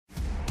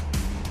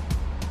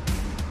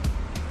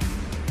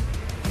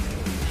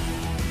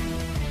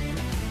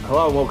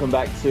Hello and welcome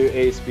back to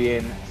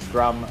ESPN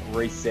Scrum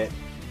Reset.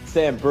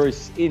 Sam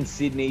Bruce in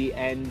Sydney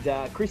and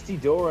Christy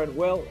Doran,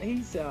 well,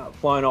 he's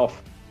flown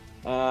off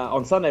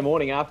on Sunday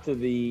morning after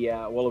the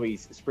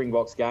Wallabies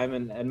Springboks game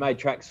and made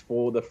tracks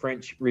for the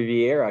French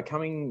Riviera,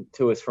 coming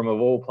to us from,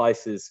 of all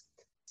places,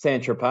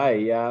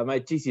 Saint-Tropez.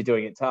 Mate, geez, you're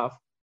doing it tough.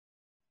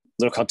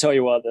 Look, I'll tell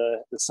you what,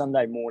 the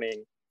Sunday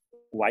morning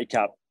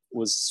wake-up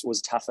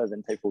was tougher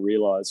than people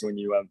realise when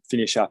you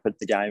finish up at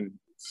the game.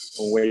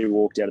 When we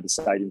walked out of the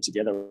stadium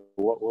together,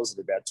 what was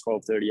it, about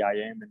 12:30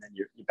 a.m, and then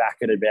you're back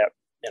at about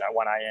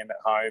 1 a.m. at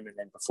home, and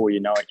then before you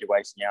know it, you're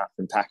waking up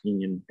and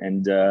packing.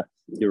 And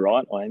you're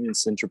right, I am in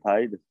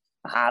Saint-Tropez, the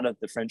heart of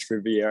the French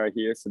Riviera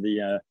here for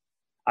the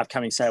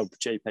upcoming Sail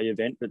GP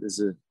event. But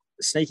there's a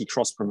sneaky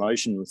cross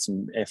promotion with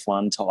some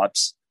F1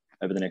 types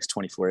over the next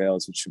 24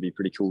 hours, which should be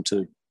pretty cool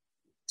too.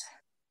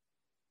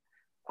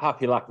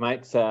 Half your luck,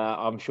 mate.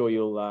 I'm sure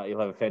you'll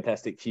have a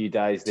fantastic few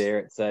days there.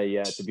 It's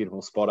a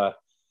beautiful spot.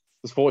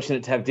 Was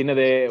fortunate to have dinner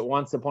there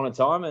once upon a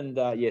time, and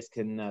yes,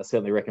 can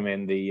certainly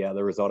recommend the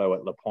risotto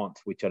at Le Pont,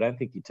 which I don't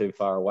think you're too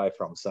far away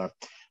from. So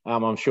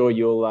I'm sure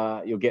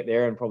you'll get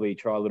there and probably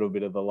try a little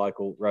bit of the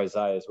local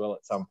rosé as well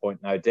at some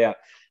point, no doubt.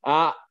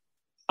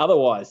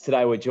 Otherwise,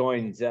 today we're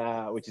joined,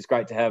 which is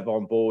great to have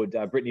on board,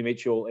 Brittany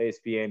Mitchell,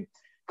 ESPN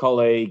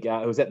colleague,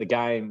 who was at the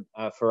game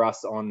for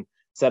us on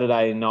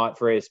Saturday night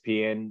for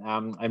ESPN.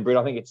 And Britt,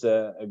 I think it's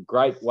a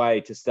great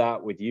way to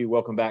start with you.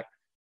 Welcome back.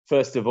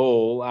 First of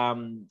all,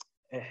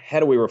 how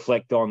do we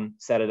reflect on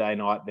Saturday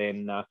night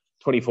then?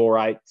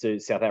 24-8 to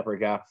South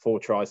Africa, 4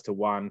 tries to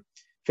 1.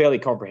 Fairly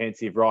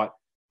comprehensive right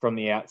from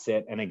the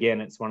outset. And again,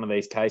 it's one of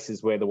these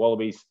cases where the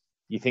Wallabies,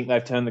 you think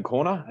they've turned the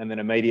corner, and then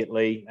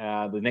immediately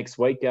the next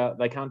week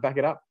they can't back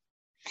it up.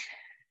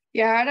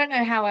 Yeah, I don't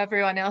know how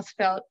everyone else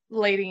felt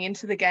leading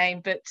into the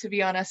game, but to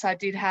be honest, I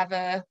did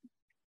have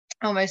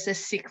almost a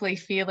sickly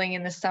feeling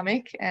in the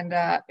stomach, and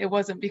it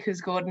wasn't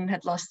because Gordon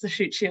had lost the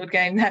Shute Shield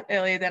game that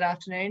earlier that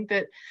afternoon,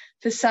 but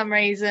for some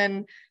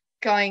reason,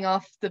 going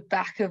off the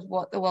back of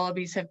what the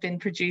Wallabies have been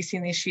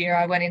producing this year,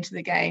 I went into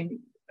the game.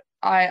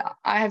 I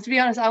have to be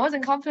honest, I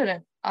wasn't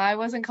confident. I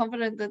wasn't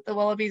confident that the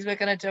Wallabies were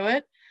going to do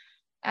it.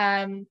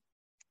 And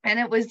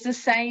it was the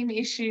same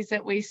issues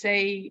that we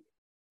see,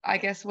 I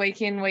guess,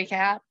 week in, week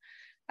out.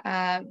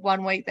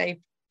 One week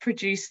they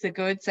produce the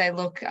goods, they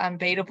look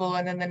unbeatable,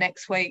 and then the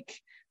next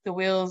week the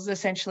wheels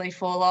essentially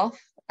fall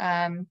off.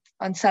 On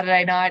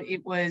Saturday night,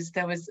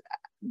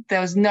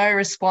 there was no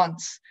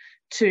response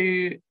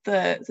to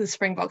the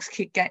Springboks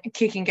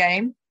kicking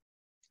game,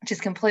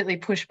 just completely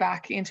pushed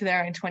back into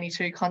their own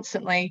 22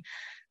 constantly.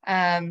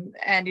 And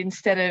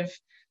instead of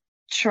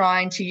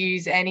trying to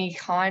use any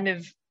kind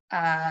of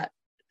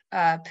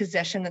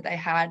possession that they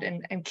had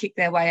and kick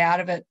their way out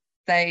of it,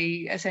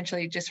 they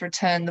essentially just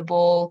returned the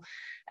ball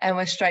and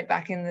were straight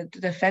back in the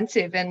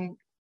defensive. And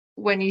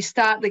when you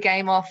start the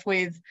game off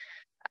with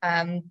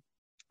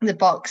the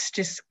box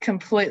just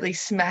completely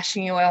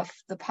smashing you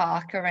off the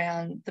park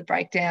around the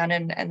breakdown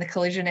and the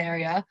collision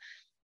area,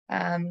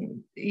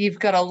 you've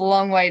got a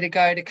long way to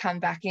go to come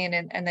back in,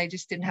 and they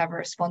just didn't have a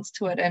response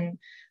to it. And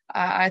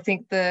I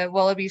think the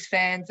Wallabies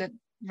fans that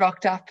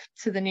rocked up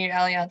to the new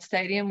Allianz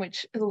Stadium,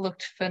 which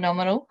looked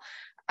phenomenal,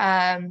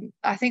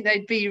 I think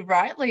they'd be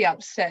rightly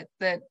upset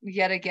that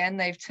yet again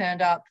they've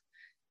turned up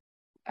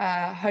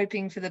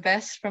hoping for the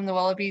best from the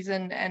Wallabies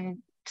and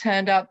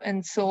turned up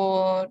and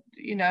saw,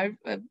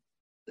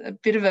 a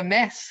bit of a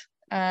mess.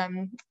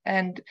 And,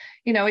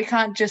 we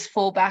can't just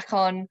fall back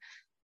on,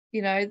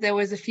 there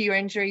was a few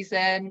injuries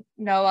there.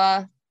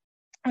 Noah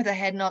with a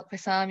head knock,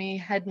 Pasami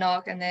head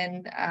knock, and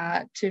then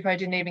Tupou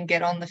didn't even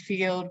get on the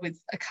field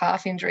with a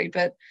calf injury.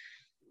 But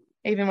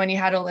even when you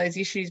had all those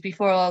issues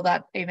before all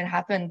that even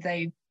happened,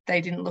 they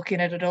didn't look in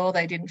it at all.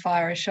 They didn't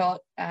fire a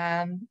shot.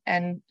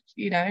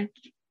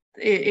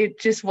 It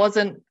just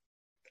wasn't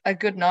a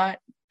good night.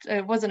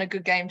 It wasn't a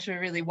good game to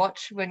really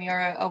watch when you're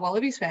a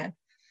Wallabies fan.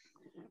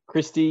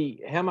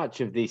 Christy, how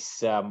much of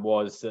this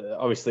was,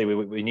 obviously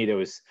we knew there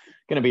was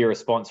going to be a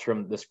response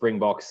from the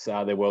Springboks.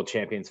 They're world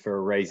champions for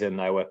a reason.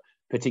 They were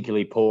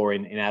particularly poor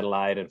in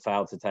Adelaide and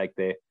failed to take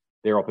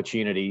their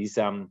opportunities.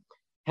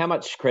 How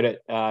much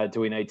credit do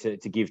we need to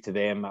give to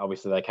them?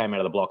 Obviously, they came out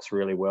of the blocks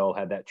really well,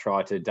 had that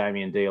try to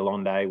Damien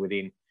Diolande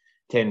within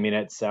 10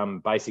 minutes,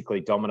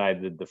 basically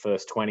dominated the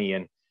first 20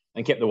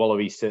 and kept the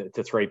Wallabies to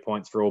 3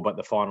 points for all but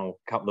the final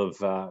couple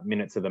of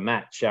minutes of the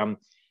match.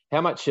 How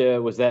much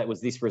was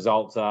this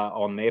result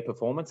on their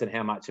performance, and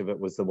how much of it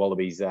was the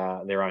Wallabies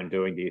their own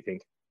doing, do you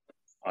think?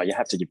 Oh, you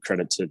have to give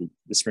credit to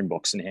the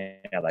Springboks and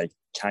how they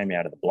came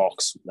out of the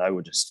blocks. They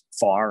were just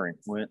firing,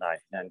 weren't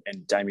they?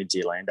 And Damien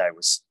Diolande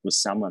was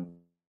someone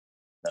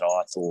that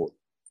I thought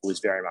was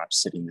very much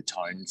setting the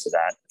tone for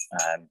that.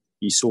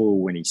 You saw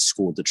when he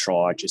scored the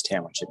try just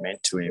how much it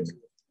meant to him,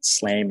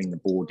 slamming the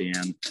ball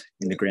down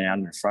in the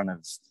ground in front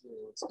of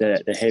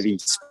the heavy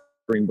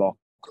Springbok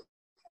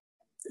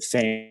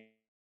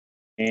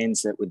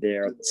fans that were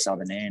there at the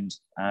southern end.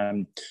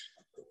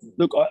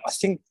 Look, I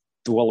think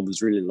the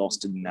Wallabies really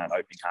lost it in that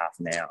opening half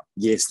now.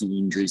 Yes, the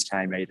injuries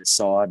came either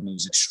side, and it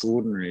was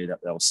extraordinary that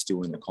they were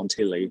still in the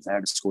Conti League. If they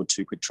had scored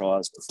 2 quick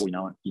tries before you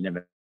know it, you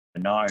never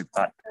know.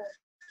 But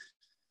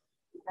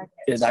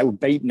yeah, they were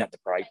beaten at the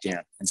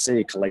breakdown, and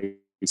Sia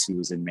Khaleesi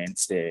was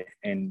immense there.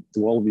 And the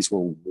Wallabies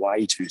were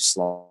way too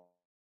slow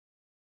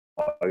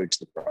to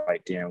the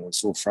breakdown. We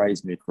saw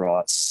Fraser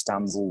McWright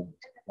stumble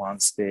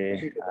once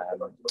there,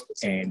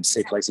 and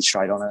Sia Khaleesi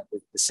straight on it.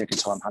 The second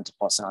time Hunter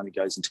Paisami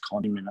goes into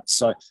Conti minutes.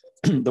 So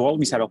the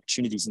Wallabies had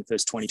opportunities in the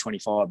first 20,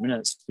 25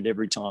 minutes, but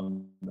every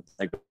time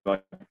they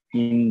got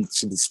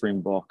into the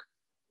Springbok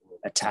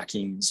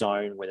attacking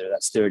zone, whether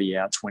that's 30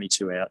 out,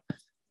 22 out,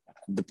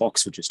 the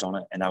Boks were just on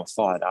it and they were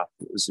fired up.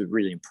 It was a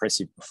really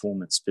impressive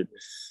performance. But,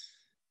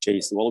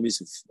 geez, the Wallabies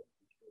have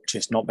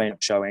just not been able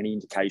to show any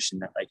indication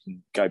that they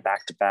can go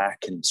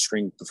back-to-back and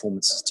string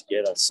performances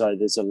together. So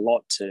there's a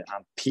lot to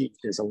unpick.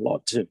 There's a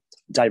lot to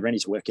Dave Rennie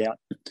to work out.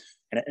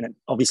 And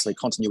obviously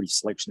continuity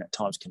selection at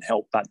times can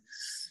help, but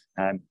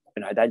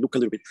they look a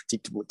little bit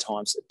predictable at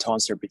times. At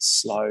times they're a bit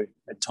slow.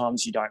 At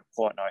times you don't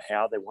quite know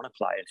how they want to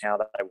play and how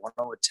they want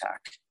to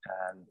attack.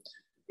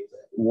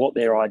 What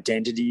their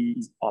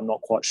identity, I'm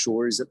not quite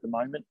sure, is at the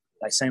moment.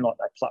 They seem like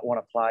they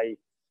want to play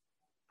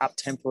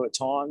up-tempo at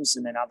times,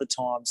 and then other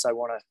times they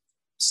want to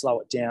slow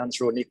it down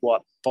through a Nick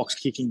White box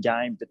kicking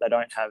game, but they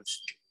don't have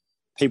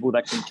people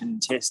that can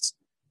contest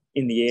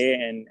in the air.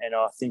 And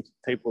I think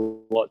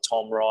people like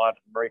Tom Wright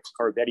and Maria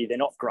Corabetti, they're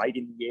not great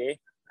in the air.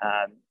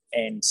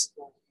 And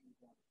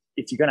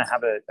if you're going to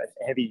have a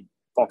heavy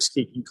box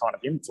kicking kind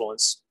of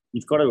influence,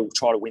 you've got to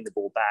try to win the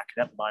ball back.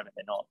 And at the moment,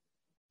 they're not.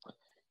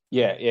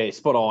 Yeah,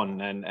 spot on.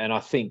 And I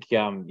think,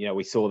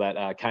 we saw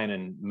that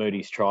Kanan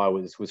Moody's try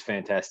was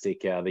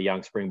fantastic. The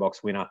young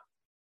Springboks winner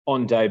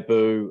on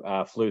debut,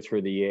 flew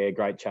through the air,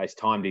 great chase,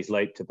 timed his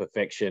leap to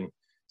perfection,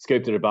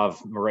 scooped it above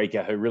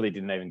Marika, who really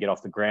didn't even get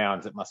off the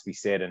ground, it must be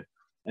said,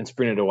 and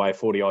sprinted away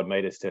 40-odd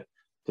metres to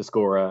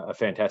score a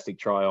fantastic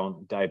try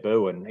on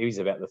debut. And he was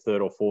about the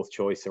third or fourth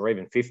choice, or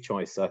even fifth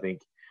choice, I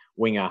think,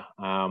 winger.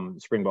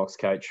 Springboks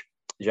coach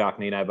Jacques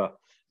Nienaber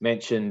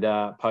mentioned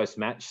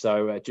post-match.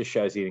 So it just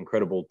shows the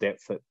incredible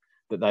depth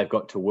that they've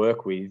got to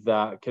work with.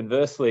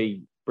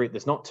 Conversely, Britt,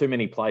 there's not too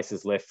many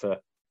places left for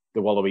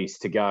the Wallabies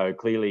to go.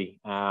 Clearly,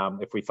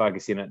 if we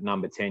focus in at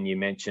number 10, you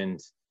mentioned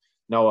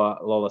Noah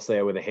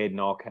Lolesio with a head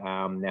knock.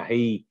 Now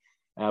he,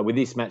 with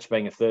this match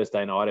being a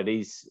Thursday night, it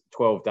is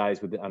 12 days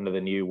under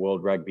the new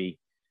World Rugby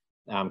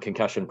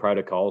concussion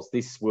protocols.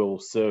 This will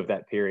serve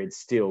that period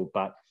still,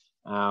 but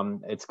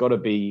it's got to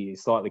be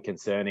slightly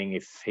concerning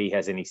if he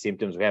has any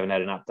symptoms. We haven't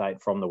had an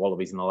update from the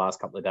Wallabies in the last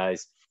couple of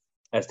days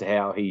as to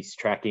how he's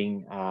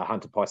tracking.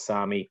 Hunter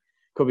Paisami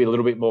could be a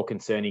little bit more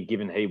concerning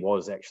given he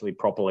was actually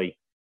properly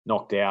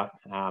knocked out.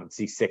 It's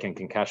his second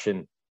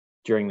concussion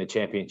during the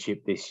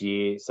championship this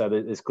year. So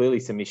there's clearly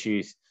some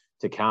issues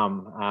to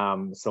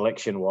come.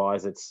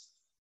 Selection-wise, it's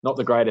not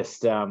the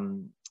greatest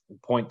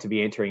point to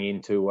be entering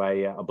into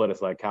a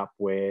Bledisloe Cup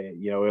where,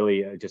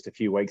 earlier, just a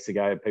few weeks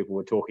ago, people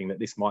were talking that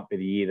this might be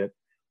the year that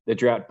the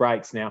drought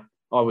breaks. Now,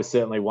 I was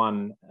certainly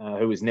one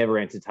who was never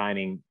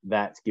entertaining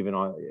that, given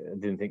I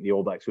didn't think the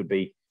All Blacks would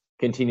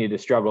continue to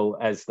struggle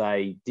as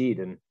they did.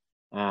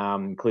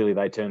 And clearly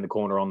they turned the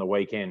corner on the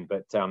weekend.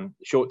 But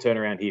short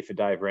turnaround here for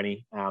Dave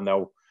Rennie.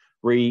 They'll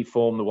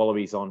reform the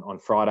Wallabies on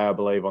Friday, I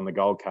believe, on the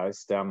Gold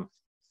Coast.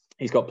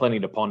 He's got plenty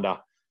to ponder,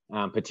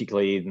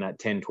 particularly in that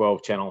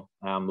 10-12 channel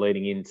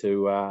leading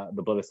into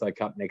the Bledisloe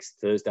Cup next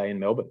Thursday in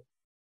Melbourne.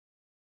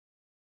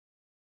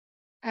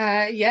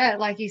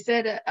 Like you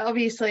said,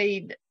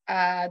 obviously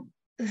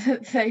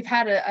they've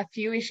had a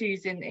few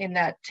issues in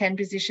that 10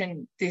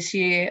 position this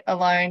year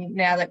alone,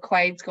 now that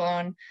Quade's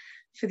gone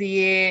for the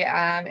year.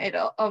 It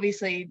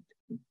obviously,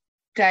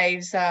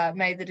 Dave's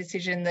made the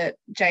decision that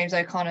James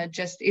O'Connor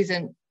just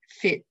isn't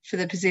fit for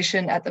the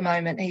position at the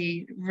moment.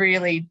 He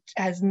really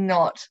has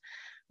not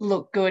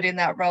looked good in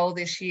that role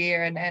this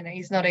year, and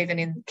he's not even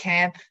in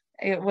camp.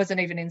 It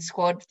wasn't even in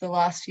squad for the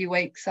last few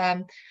weeks.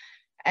 And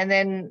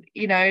then,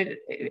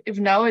 if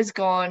Noah's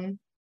gone,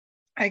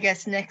 I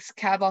guess next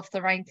cab off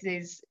the rank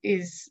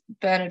is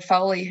Bernard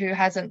Foley, who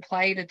hasn't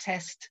played a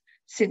test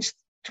since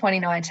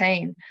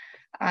 2019.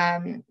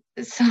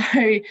 So,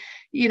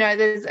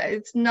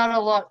 it's not a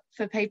lot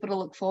for people to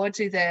look forward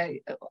to there,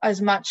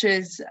 as much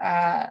as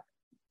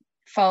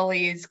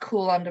Foley is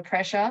cool under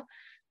pressure.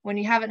 When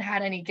you haven't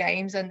had any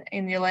games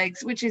in your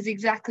legs, which is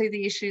exactly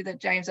the issue that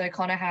James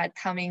O'Connor had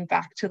coming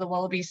back to the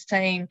Wallabies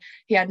team.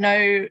 He had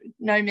no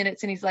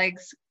minutes in his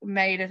legs,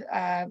 made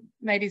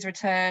his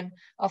return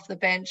off the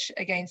bench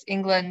against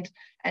England,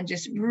 and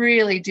just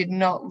really did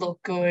not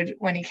look good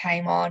when he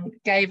came on.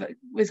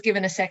 Was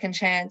given a second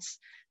chance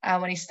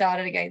when he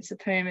started against the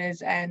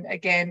Pumas, and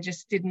again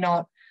just didn't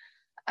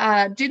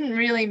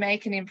really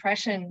make an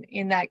impression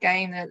in that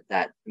game,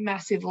 that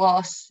massive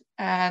loss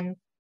in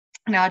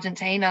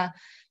Argentina.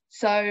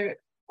 So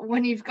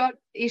when you've got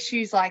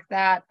issues like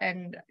that,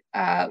 and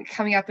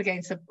coming up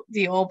against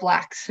the All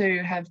Blacks, who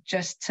have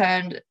just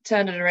turned it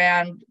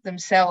around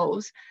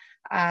themselves,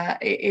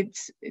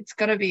 it's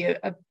got to be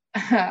a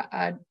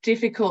a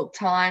difficult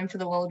time for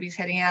the Wallabies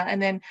heading out.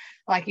 And then,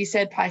 like you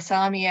said,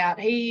 Paisami out.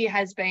 He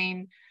has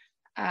been,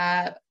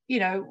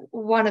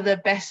 one of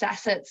the best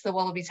assets the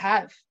Wallabies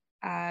have.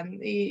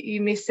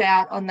 You miss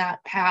out on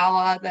that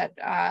power,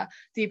 that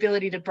the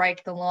ability to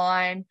break the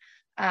line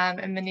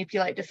and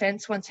manipulate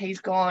defence once he's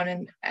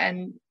gone.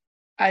 And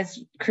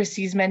as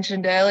Christy's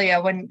mentioned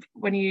earlier,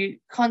 when you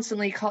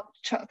constantly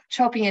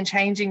chopping and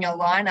changing your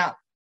lineup,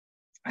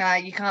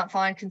 you can't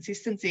find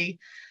consistency.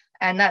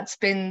 And that's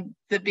been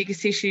the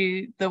biggest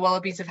issue the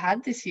Wallabies have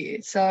had this year.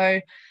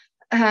 So,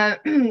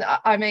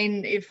 I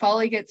mean, if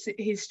Foley gets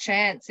his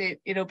chance,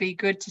 it'll be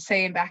good to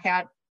see him back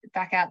out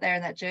there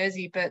in that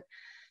jersey. But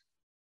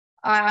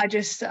I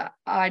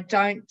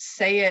don't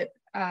see it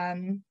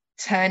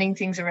turning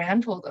things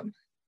around for them.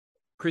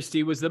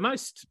 Christy, was the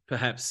most,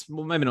 perhaps,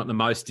 well, maybe not the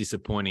most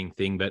disappointing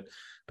thing, but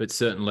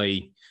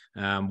certainly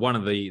one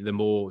of the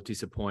more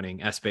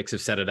disappointing aspects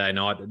of Saturday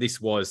night.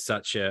 This was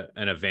such an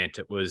event.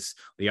 It was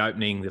the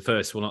opening, the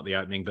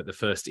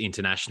first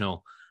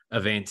international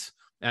event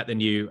at the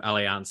new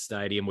Allianz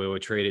Stadium, where we were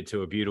treated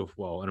to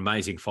an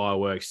amazing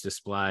fireworks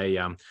display,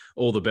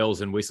 all the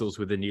bells and whistles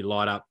with the new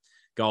light up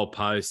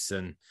goalposts,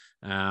 and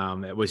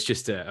it was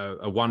just a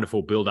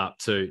wonderful build up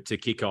to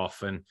kick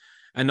off.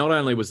 And not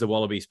only was the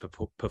Wallabies'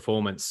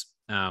 performance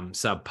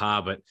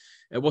subpar, but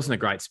it wasn't a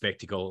great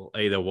spectacle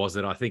either, was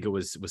it? I think it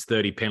was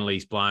 30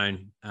 penalties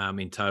blown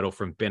in total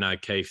from Ben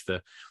O'Keefe.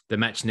 The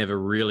match never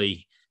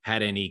really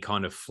had any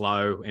kind of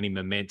flow, any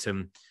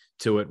momentum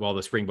to it, while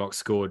the Springboks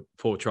scored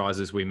 4 tries,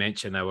 as we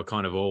mentioned. They were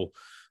kind of all,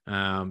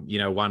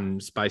 one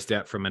spaced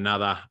out from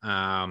another.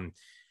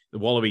 The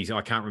Wallabies,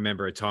 I can't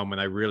remember a time when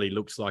they really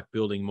looked like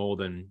building more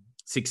than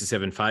 6 or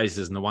 7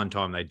 phases, and the one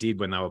time they did,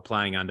 when they were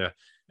playing under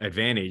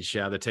advantage,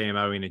 the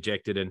TMO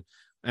interjected and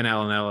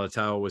Alan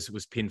Alatoa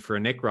was pinned for a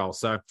neck roll.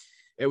 So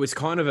it was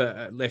kind of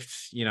a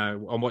left,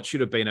 on what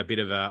should have been a bit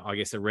of a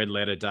red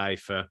letter day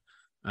for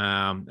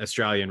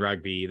Australian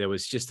rugby. There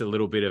was just a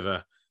little bit of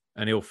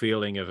an ill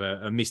feeling of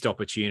a missed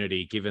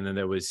opportunity, given that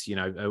there was,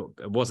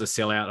 it was a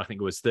sellout. I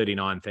think it was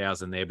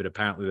 39,000 there, but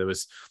apparently there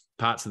was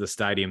parts of the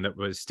stadium that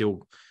was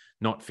still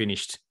not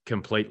finished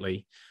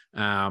completely.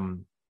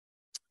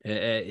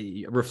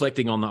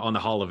 Reflecting on the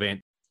whole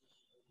event.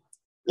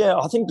 Yeah,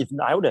 I think you've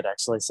nailed it,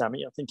 actually,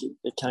 Sammy. I think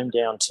it came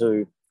down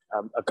to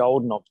a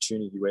golden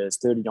opportunity where there's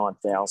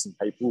 39,000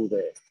 people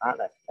there, aren't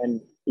there?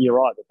 And you're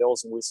right, the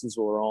bells and whistles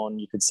were on.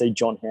 You could see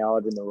John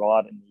Howard in the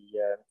right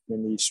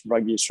in the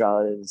Rugby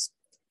Australia's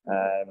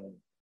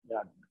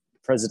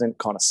president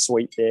kind of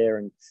suite there,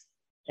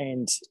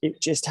 and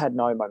it just had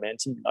no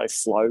momentum, no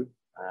flow.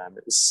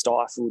 It was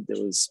stifled.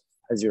 There was,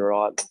 as you're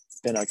right,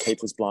 Ben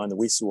O'Keefe was blowing the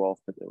whistle off,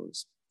 but there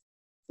was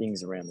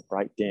things around the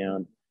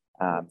breakdown.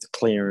 The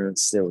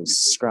clearance, there was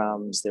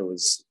scrums, there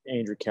was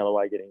Andrew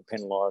Kellaway getting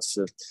penalised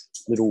for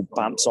little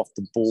bumps off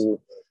the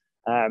ball.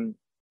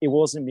 It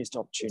wasn't a missed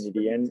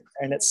opportunity, and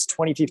it's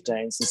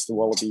 2015 since the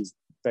Wallabies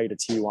beat a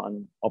Tier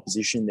 1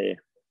 opposition there.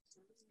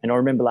 And I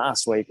remember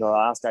last week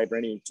I asked Dave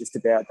Rennie just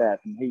about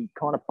that, and he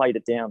kind of played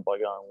it down by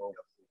going, well,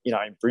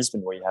 in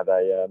Brisbane we have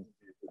a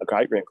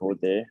great record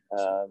there.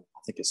 I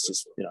think it's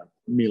just,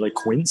 merely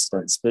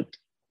coincidence. But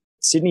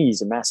Sydney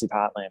is a massive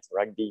heartland for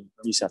rugby.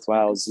 New South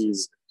Wales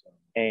is.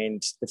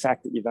 And the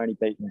fact that you've only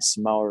beaten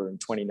Samoa in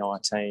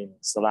 2019,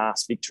 it's the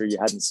last victory you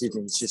had in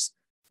Sydney. It's just,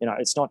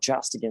 it's not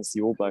just against the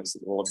All Blacks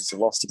that the Wallabies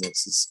have lost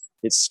against.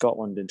 It's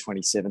Scotland in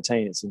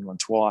 2017. It's England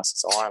twice.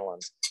 It's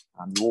Ireland.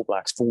 The All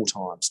Blacks 4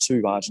 times.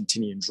 2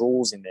 Argentinian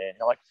draws in there.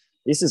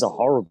 This is a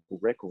horrible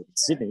record in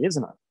Sydney,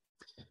 isn't it?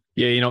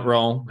 Yeah, you're not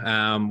wrong.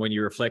 When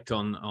you reflect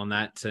on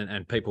that,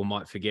 and people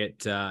might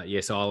forget,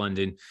 yes, Ireland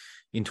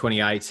in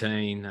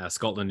 2018,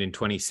 Scotland in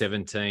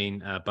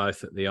 2017,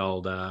 both at the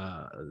old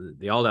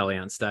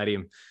Allianz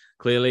Stadium.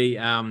 Clearly,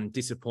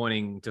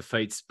 disappointing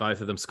defeats, both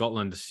of them.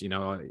 Scotland,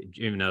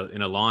 even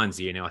in a Lions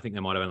year. I think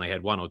they might have only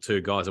had 1 or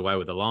 2 guys away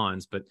with the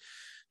Lions, but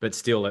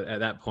still,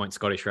 at that point,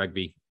 Scottish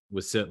rugby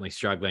was certainly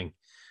struggling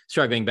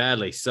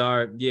badly.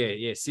 So,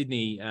 yeah,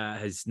 Sydney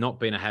has not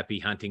been a happy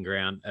hunting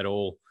ground at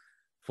all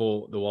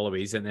for the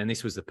Wallabies, and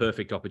this was the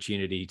perfect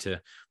opportunity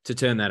to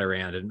turn that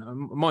around. And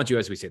mind you,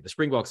 as we said, the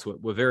Springboks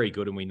were very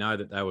good, and we know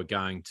that they were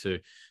going to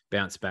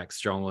bounce back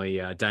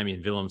strongly.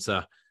 Damien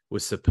Willemse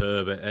was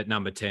superb at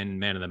number 10,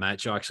 man of the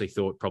match. I actually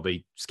thought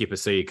probably skipper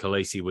Siya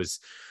Kolisi was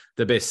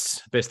the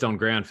best on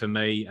ground for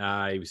me.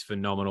 He was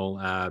phenomenal.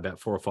 About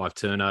 4 or 5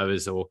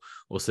 turnovers, or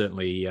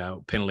certainly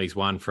penalties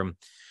won from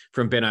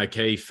Ben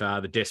O'Keefe,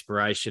 the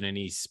desperation and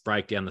his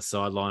break down the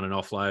sideline and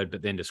offload,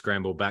 but then to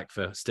scramble back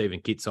for Stephen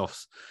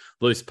Kitsoff's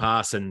loose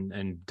pass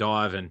and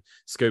dive and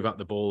scoop up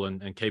the ball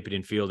and keep it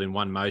in field in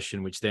one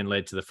motion, which then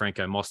led to the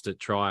Franco Mostert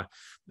try.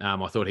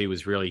 I thought he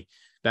was really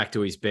back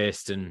to his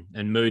best. And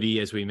Moody,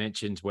 as we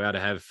mentioned, wow to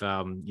have,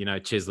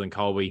 Cheslin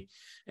Colby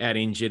out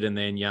injured, and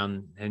then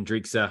Jan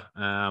Hendrikse,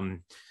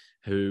 Arenze,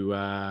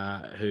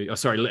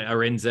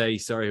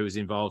 who was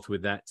involved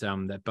with that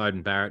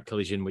Bowden Barrett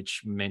collision,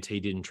 which meant he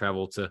didn't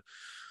travel to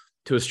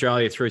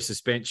Australia through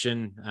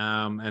suspension.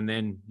 And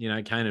then,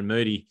 Kane and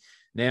Moody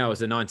now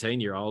as a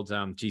 19-year-old,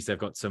 geez, they've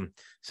got some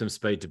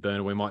speed to burn,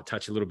 and we might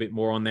touch a little bit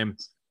more on them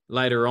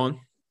later on.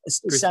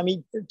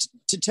 Sammy,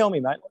 to tell me,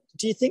 mate,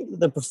 do you think that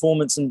the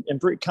performance, and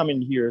Britt come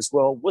in here as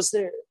well, was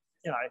there,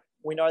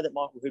 we know that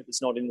Michael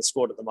Hooper's not in the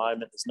squad at the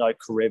moment. There's no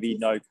Karevi,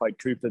 no Quade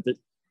Cooper, but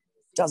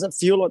does it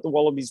feel like the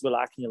Wallabies were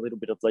lacking a little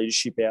bit of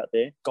leadership out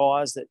there?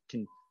 Guys that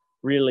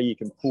you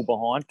can pull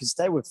behind, because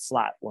they were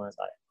flat, weren't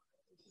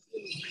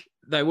they?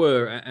 They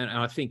were, and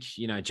I think,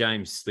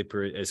 James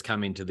Slipper has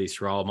come into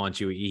this role. Mind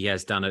you, he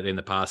has done it in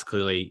the past,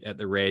 clearly, at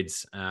the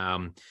Reds.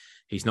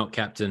 He's not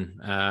captain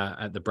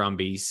at the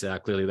Brumbies.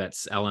 Clearly,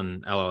 that's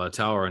Alan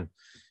Alaalatoa,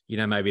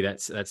 and maybe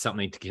that's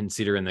something to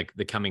consider in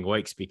the coming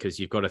weeks, because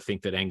you've got to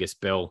think that Angus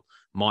Bell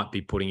might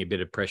be putting a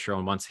bit of pressure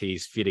on once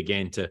he's fit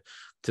again to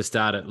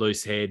start at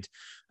loose head.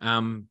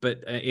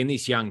 But in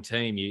this young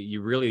team,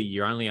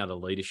 your only other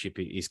leadership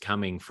is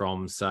coming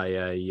from, say,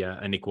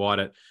 a Nick White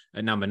at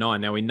number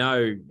 9. Now, we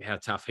know how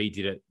tough he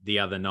did it the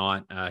other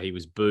night. He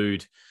was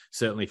booed,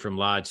 certainly from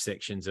large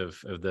sections of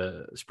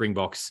the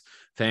Springboks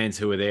fans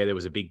who were there. There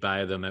was a big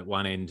bay of them at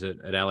one end at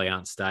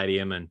Allianz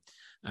Stadium. And,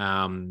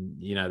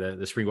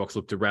 the Springboks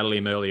looked to rattle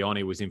him early on.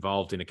 He was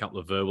involved in a couple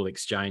of verbal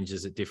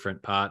exchanges at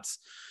different parts,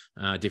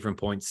 different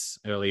points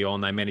early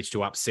on. They managed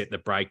to upset the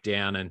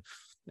breakdown, and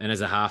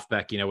as a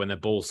halfback, when the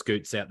ball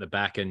scoots out the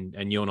back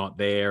and you're not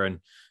there, and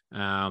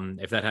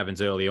if that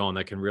happens early on,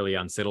 that can really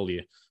unsettle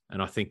you.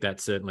 And I think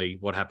that's certainly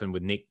what happened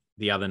with Nick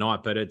the other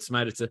night. But it's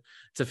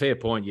a fair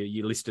point.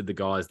 You listed the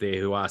guys there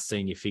who are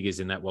senior figures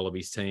in that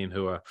Wallabies team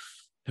who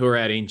are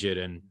out injured,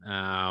 and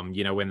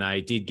when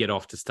they did get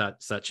off to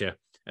start such a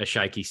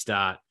shaky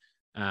start,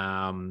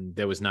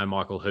 there was no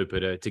Michael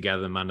Hooper to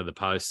gather them under the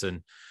posts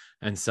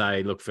and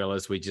say, look,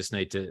 fellas, we just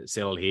need to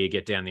settle here,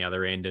 get down the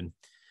other end,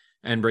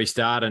 and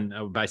restart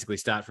and basically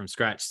start from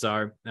scratch.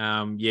 So,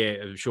 I'm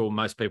sure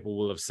most people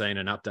will have seen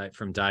an update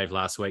from Dave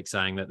last week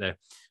saying that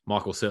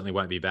Michael certainly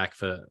won't be back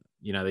for,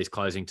 these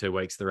closing 2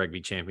 weeks, the Rugby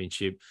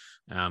Championship.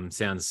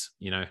 Sounds,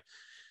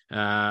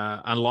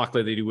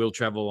 unlikely that he will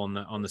travel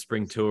on the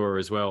spring tour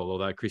as well.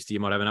 Although, Christy,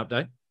 you might have an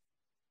update?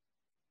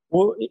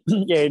 Well,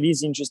 yeah, it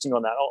is interesting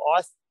on that.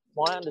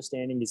 My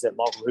understanding is that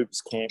Michael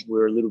Hooper's camp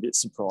were a little bit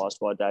surprised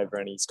by Dave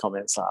Rennie's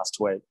comments last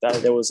week.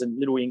 There was a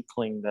little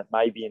inkling that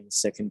maybe in the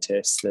second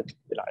test that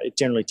it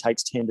generally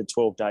takes 10 to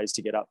 12 days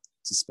to get up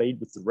to speed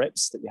with the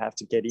reps that you have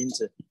to get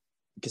into,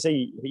 because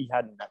he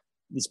hadn't at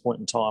this point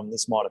in time,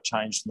 this might have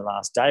changed in the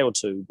last day or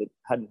two, but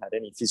hadn't had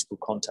any physical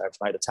contact,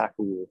 made a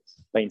tackle or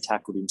been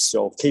tackled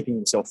himself, keeping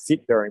himself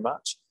fit very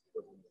much.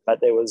 But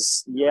there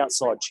was the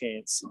outside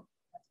chance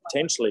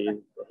potentially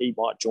he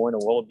might join a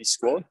Wallaby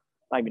squad,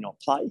 maybe not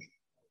play.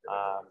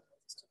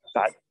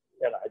 But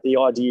the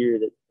idea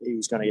that he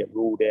was going to get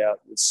ruled out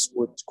was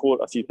caught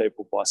a few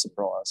people by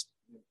surprise.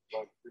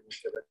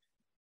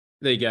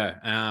 There you go.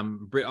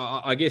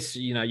 I guess,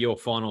 your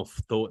final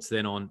thoughts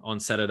then on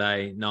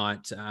Saturday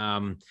night.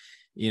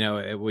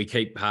 We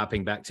keep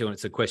harping back to, and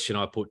it's a question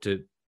I put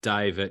to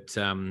Dave at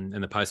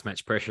in the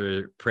post-match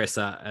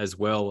presser as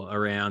well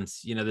around,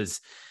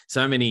 there's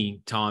so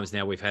many times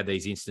now we've had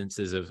these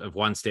instances of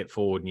one step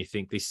forward and you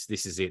think this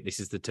is it, this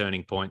is the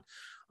turning point,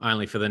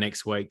 only for the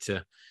next week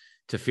to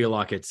feel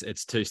like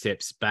it's 2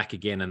 steps back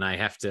again, and they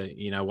have to,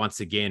 once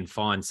again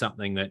find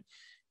something that,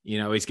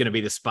 is going to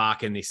be the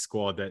spark in this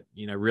squad that,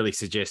 really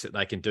suggests that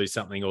they can do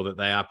something or that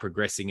they are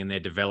progressing in their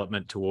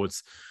development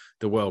towards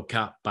the World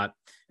Cup. But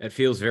it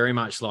feels very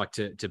much like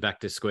to back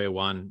to square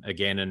one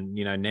again. And,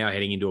 now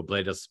heading into a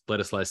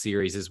Bledisloe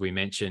series, as we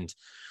mentioned,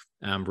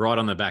 right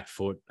on the back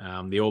foot.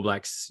 The All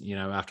Blacks,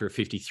 after a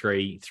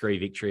 53-3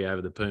 victory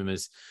over the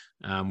Pumas,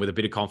 with a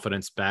bit of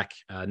confidence back.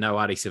 No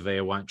Ardie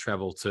Savea won't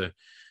travel to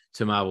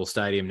Marvel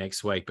Stadium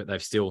next week, but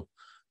they've still,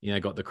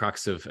 got the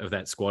crux of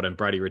that squad, and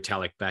Brodie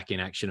Retallick back in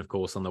action, of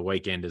course, on the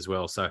weekend as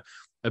well. So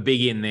a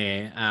big in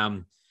there.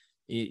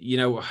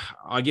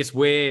 I guess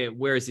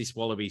where is this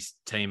Wallabies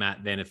team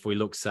at then? If we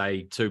look,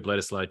 say, 2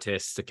 Bledisloe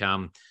tests to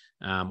come,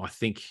 I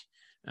think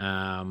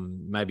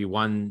maybe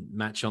one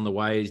match on the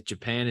way is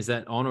Japan. Is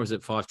that on, or is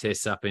it 5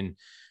 tests up in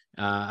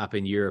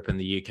Europe and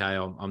the UK?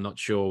 I'm not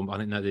sure. I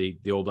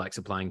think the All Blacks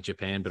are playing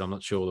Japan, but I'm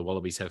not sure the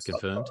Wallabies have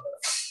confirmed.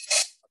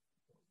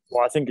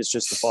 Well, I think it's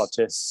just the 5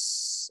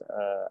 tests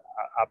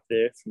up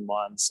there from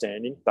my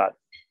understanding, but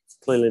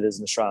clearly there's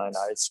an Australian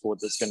A squad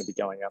that's going to be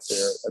going up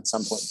there at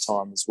some point in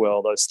time as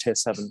well. Those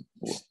tests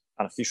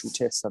unofficial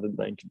tests haven't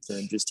been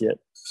confirmed just yet.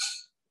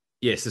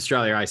 Yes,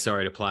 Australia A,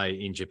 sorry, to play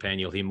in Japan.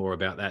 You'll hear more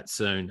about that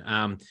soon.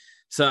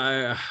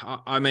 So,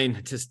 I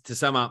mean, to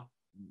sum up,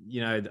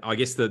 I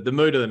guess the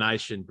mood of the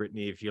nation,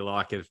 Brittany, if you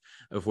like,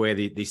 of where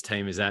this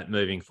team is at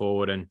moving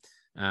forward, and,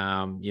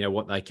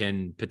 what they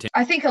can potentially.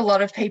 I think a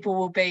lot of people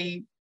will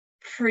be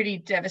pretty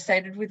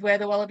devastated with where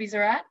the Wallabies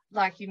are at.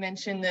 Like you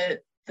mentioned,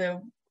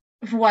 the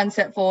 1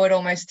 step forward,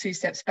 almost 2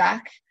 steps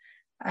back.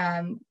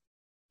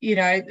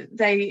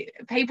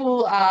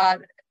 People are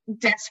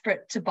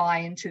desperate to buy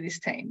into this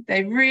team.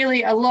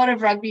 A lot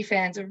of rugby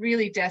fans are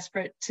really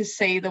desperate to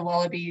see the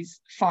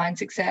Wallabies find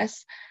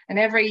success. And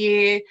every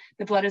year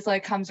the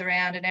Bledisloe comes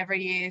around, and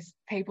every year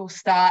people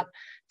start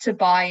to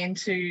buy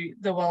into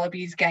the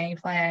Wallabies game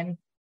plan.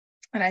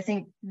 And I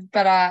think,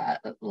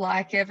 but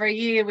like every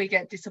year we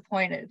get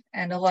disappointed,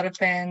 and a lot of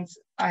fans,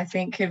 I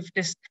think, have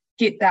just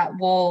hit that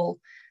wall,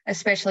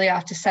 especially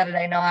after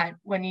Saturday night,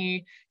 when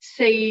you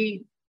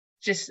see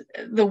just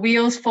the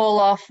wheels fall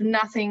off,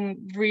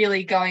 nothing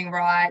really going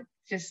right.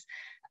 Just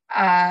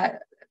the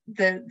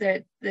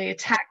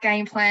attack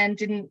game plan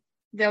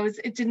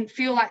it didn't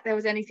feel like there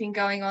was anything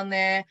going on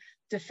there.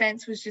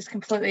 Defense was just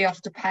completely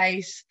off the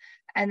pace.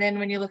 And then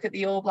when you look at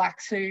the All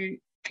Blacks, who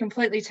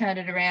completely turned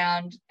it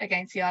around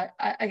against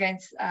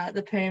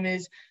the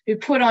Pumas, who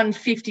put on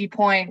 50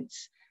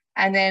 points,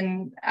 and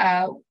then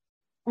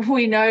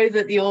we know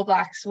that the All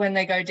Blacks, when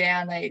they go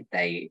down,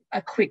 they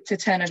are quick to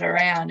turn it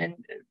around.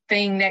 And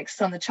being next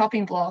on the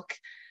chopping block,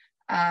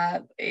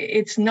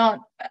 it's not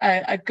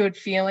a good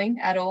feeling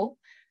at all.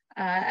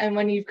 And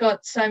when you've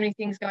got so many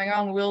things going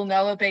on, will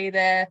Noah be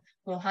there?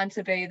 Will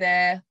Hunter be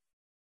there?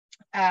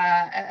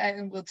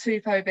 And will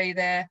Tupou be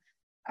there?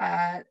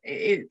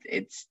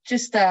 It's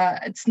just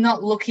it's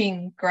not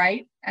looking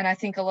great. And I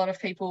think a lot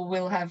of people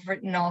will have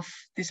written off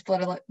this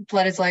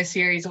Bledisloe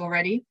series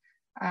already.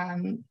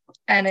 And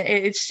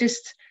it's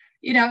just,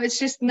 it's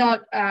just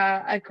not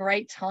a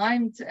great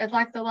time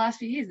like the last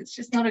few years. It's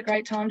just not a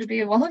great time to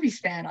be a Wallabies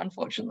fan,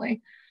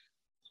 unfortunately.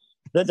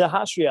 The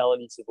harsh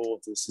realities of all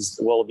of this is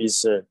the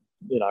Wallabies,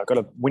 got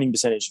a winning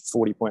percentage of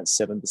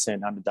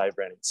 40.7% under Dave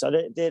Rennie. So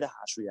they're the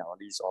harsh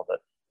realities of it.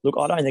 Look,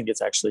 I don't think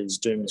it's actually as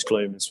doom as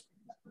gloom as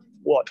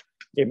what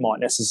it might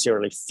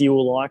necessarily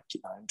feel like.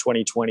 In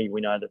 2020,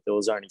 we know that there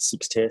was only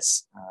 6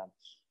 tests,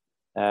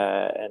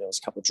 and there was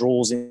a couple of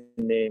draws in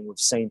there, and we've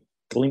seen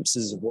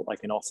glimpses of what they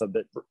can offer.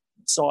 But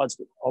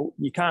besides,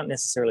 you can't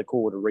necessarily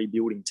call it a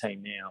rebuilding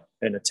team now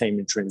and a team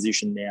in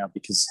transition now,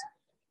 because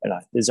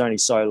there's only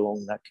so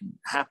long that can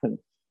happen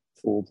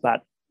for.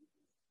 But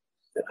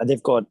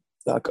they've got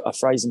a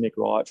Fraser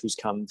McWright who's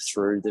come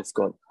through. They've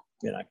got,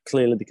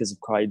 clearly because of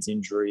Quade's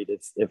injury,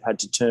 they've had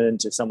to turn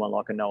to someone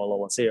like a Noah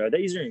Lolesio.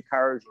 These are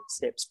encouraging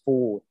steps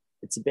forward.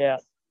 It's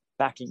about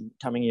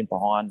coming in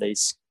behind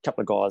these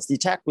couple of guys. The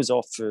attack was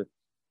off for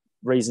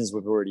reasons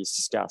we've already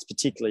discussed,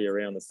 particularly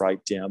around the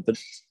breakdown. But,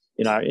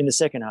 in the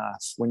second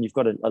half, when you've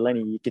got a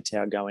Lenny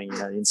Ikitau going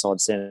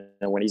inside centre,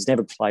 when he's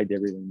never played there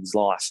really in his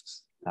life,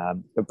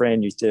 a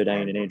brand new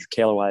 13 and Andrew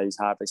Kellaway who's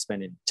hardly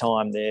spending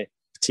time there,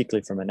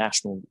 particularly from a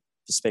national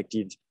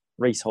perspective,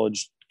 Reece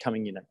Hodge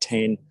coming in at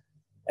 10,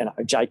 and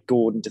Jake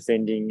Gordon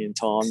defending in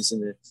times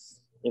in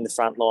the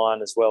front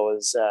line, as well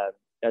as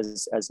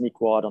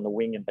Nick White on the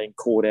wing and being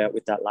caught out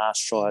with that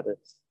last try to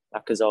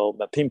Akazol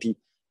Mapimpi.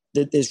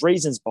 There's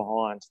reasons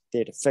behind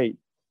their defeat,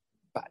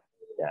 but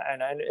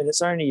and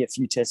it's only a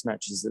few test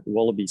matches that the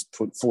Wallabies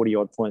put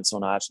 40-odd points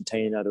on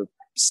Argentina to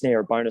snare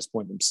a bonus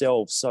point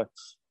themselves. So,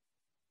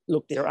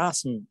 look, there are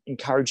some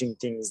encouraging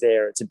things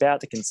there. It's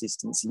about the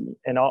consistency,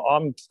 and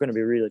I'm going to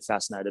be really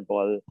fascinated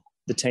by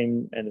the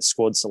team and the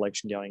squad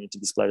selection going into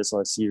this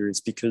Bledisloe series,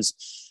 because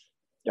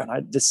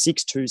the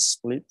 6-2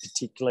 split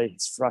particularly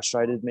has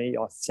frustrated me.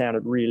 I found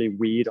it really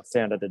weird. I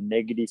found it a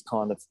negative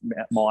kind of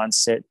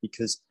mindset,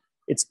 because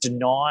it's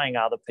denying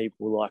other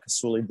people like a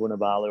Suli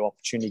Bunavalu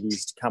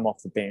opportunities to come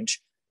off the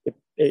bench.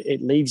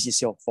 It leaves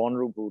yourself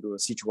vulnerable to a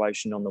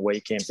situation on the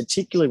weekend,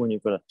 particularly when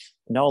you've got a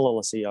Noah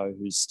Lolesio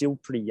who's still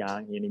pretty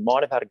young, and he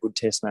might have had a good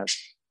test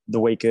match the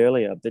week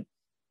earlier. But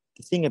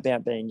the thing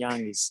about being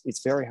young is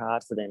it's very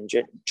hard for them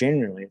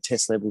generally at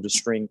test level to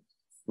string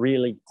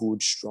really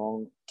good,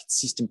 strong,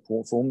 consistent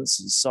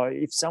performances. So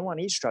if someone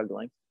is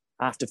struggling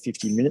after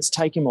 50 minutes,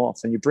 take him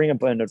off and you bring a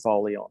Bernard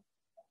Foley on,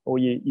 or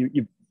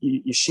you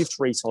shift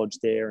Reece Hodge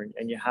there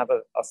and you have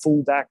a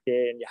fullback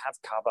there and you have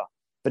cover.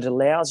 But it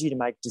allows you to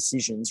make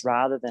decisions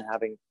rather than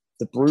having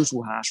the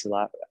brutal, harsh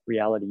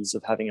realities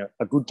of having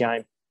a good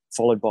game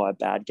followed by a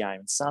bad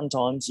game.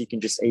 Sometimes you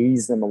can just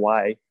ease them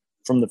away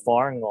from the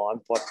firing line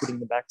by putting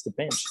them back to the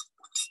bench.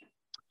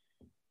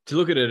 To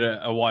look at it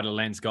a wider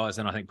lens, guys,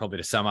 and I think probably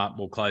to sum up,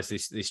 we'll close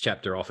this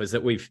chapter off, is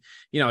that we've,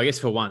 I guess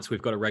for once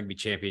we've got a rugby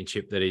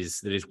championship that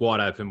is wide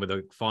open with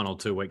the final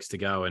 2 weeks to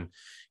go. And,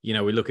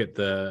 we look at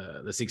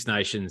the Six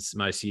Nations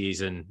most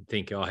years and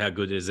think, oh, how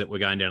good is it? We're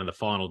going down to the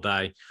final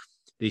day.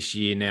 This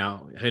year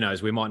now, who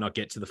knows? We might not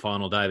get to the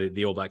final day.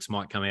 The All Blacks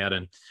might come out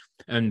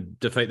and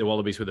defeat the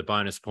Wallabies with a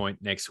bonus point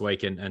next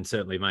week, and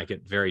certainly make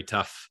it very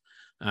tough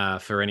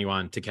for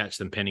anyone to catch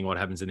them, pending what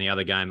happens in the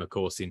other game, of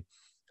course,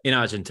 in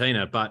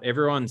Argentina. But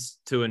everyone's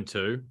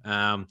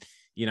 2-2.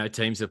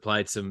 Teams have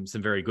played some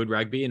very good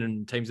rugby,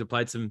 and teams have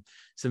played some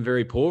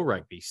very poor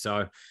rugby.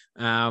 So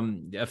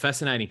a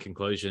fascinating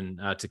conclusion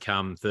to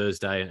come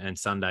Thursday and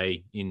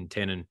Sunday in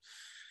 10 and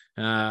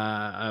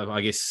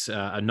I guess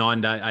a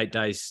 8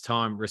 days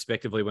time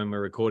respectively when we're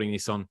recording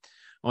this on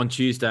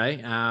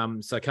Tuesday.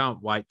 So I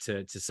can't wait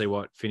to see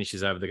what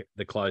finishes over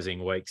the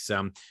closing weeks.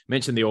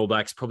 Mentioned the All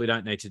Blacks, probably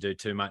don't need to do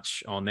too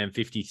much on them.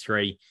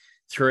 53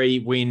 3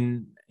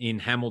 win in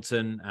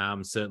Hamilton.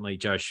 Certainly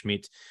Joe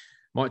Schmidt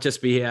might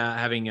just be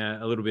having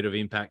a little bit of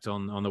impact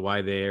on the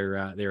way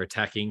they're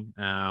attacking.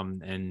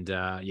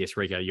 Yes,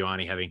 Rieko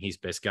Ioane having his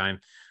best game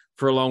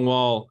for a long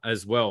while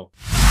as well.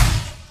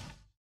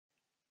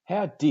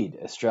 How did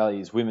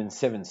Australia's women's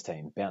sevens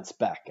team bounce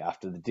back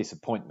after the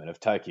disappointment of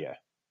Tokyo?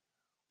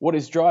 What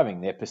is driving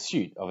their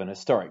pursuit of an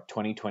historic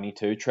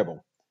 2022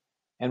 treble?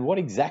 And what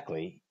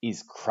exactly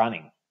is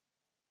crunning?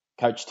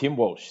 Coach Tim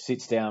Walsh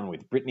sits down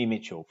with Brittany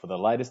Mitchell for the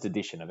latest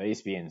edition of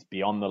ESPN's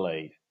Beyond the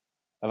Lead.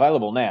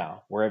 Available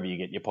now wherever you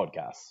get your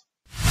podcasts.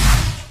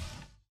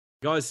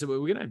 Guys, so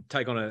we're going to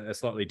take on a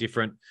slightly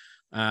different,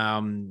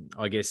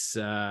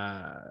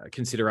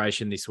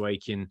 consideration this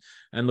week and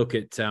look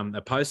at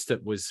a post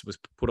that was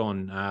put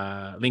on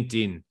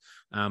LinkedIn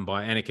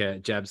by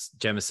Annika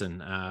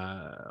Jamieson,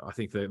 I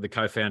think the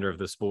co-founder of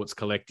the Sports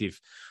Collective,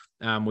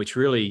 which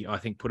really, I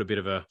think, put a bit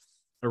of a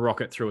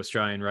rocket through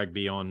Australian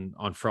rugby on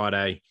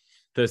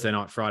Thursday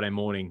night, Friday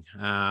morning,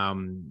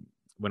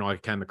 when I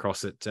came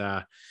across it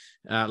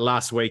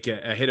last week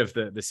ahead of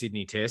the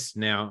Sydney Test.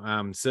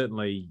 Now,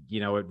 certainly,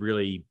 it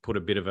really put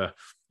a bit of a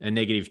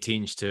negative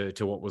tinge to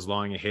what was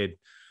lying ahead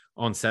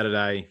on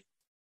Saturday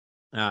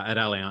at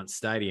Allianz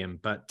Stadium,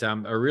 but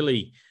a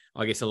really,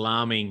 I guess,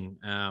 alarming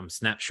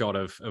snapshot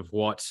of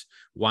what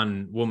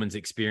one woman's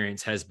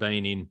experience has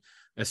been in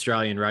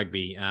Australian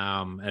rugby.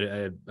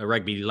 A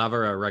rugby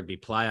lover, a rugby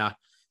player,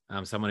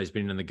 someone who's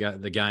been in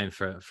the game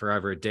for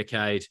over a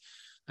decade.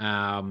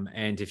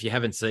 And if you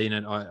haven't seen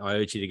it, I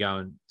urge you to go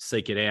and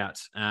seek it out.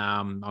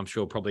 I'm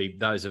sure probably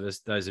those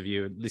of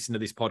you who listen to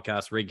this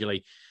podcast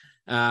regularly,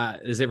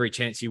 there's every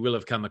chance you will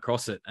have come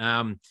across it.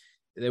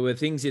 There were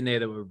things in there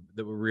that were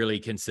really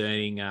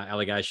concerning,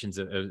 allegations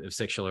of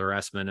sexual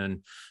harassment,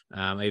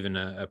 and even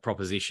a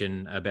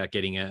proposition about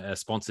getting a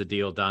sponsor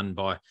deal done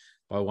by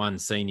one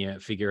senior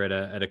figure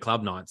at a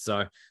club night.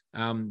 So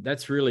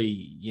that's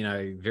really,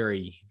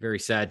 very, very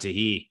sad to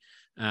hear.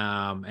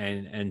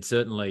 And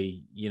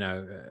certainly,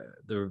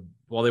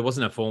 while there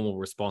wasn't a formal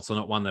response, or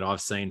not one that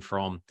I've seen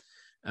from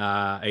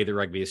either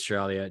Rugby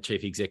Australia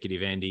Chief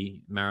Executive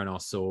Andy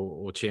Marinos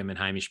or Chairman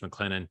Hamish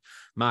McLennan,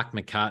 Mark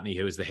McCartney,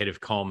 who is the head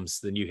of comms,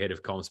 the new head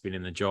of comms, been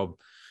in the job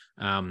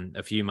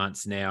a few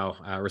months now,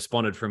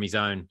 responded from his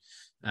own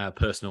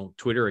personal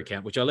Twitter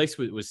account, which at least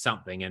was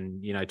something.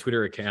 And,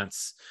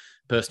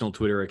 personal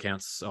Twitter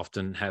accounts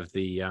often have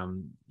the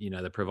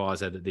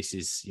proviso that this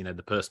is,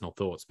 the personal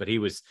thoughts. But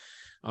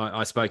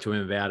I spoke to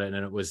him about it,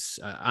 and it was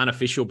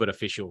unofficial but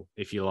official,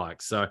 if you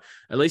like. So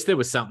at least there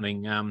was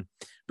something.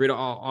 Britt,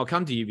 I'll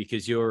come to you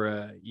because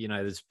you're,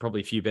 there's probably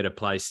a few better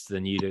placed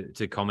than you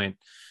to comment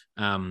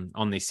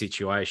on this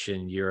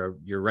situation. You're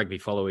a rugby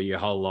follower your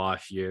whole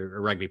life. You're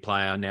a rugby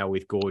player now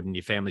with Gordon.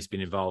 Your family's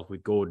been involved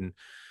with Gordon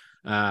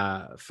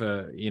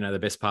for, the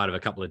best part of a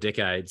couple of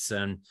decades.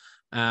 And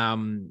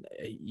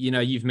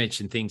you've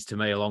mentioned things to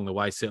me along the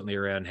way, certainly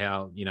around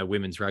how,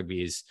 women's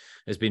rugby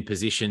has been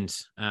positioned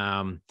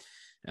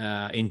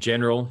in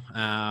general.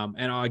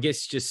 And I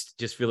guess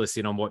just fill us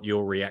in on what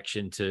your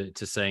reaction to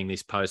seeing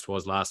this post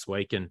was last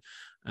week, and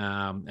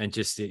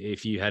just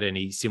if you had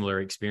any similar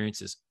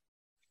experiences.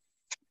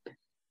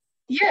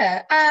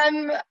 Yeah,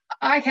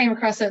 I came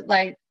across it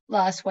late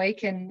last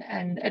week, and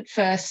at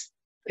first,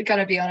 I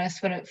gotta be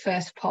honest, when it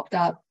first popped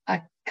up,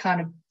 I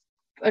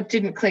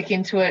didn't click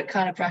into it,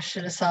 kind of brushed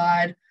it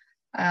aside.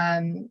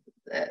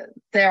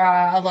 There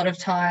are a lot of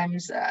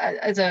times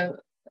as a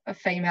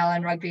female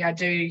in rugby, I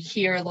do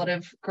hear a lot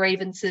of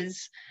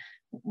grievances,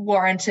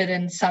 warranted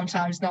and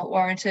sometimes not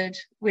warranted,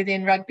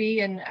 within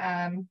rugby,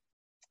 and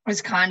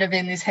was kind of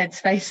in this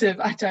headspace of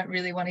I don't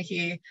really want to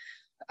hear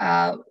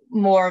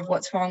more of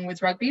what's wrong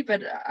with rugby,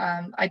 but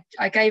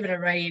I gave it a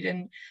read,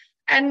 and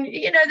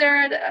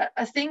there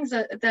are things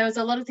that there was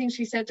a lot of things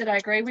she said that I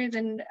agree with,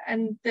 and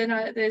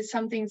then there's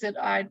some things that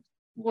I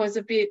was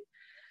a bit,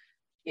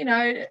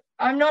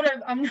 I'm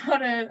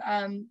not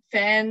a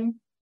fan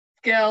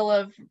girl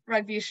of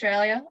Rugby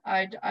Australia.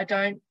 I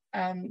don't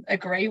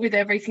agree with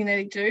everything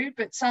they do,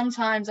 but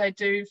sometimes I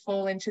do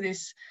fall into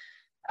this.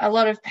 A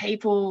lot of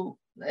people,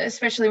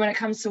 especially when it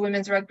comes to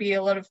women's rugby,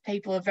 a lot of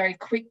people are very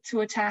quick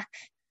to attack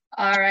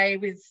RA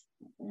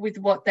with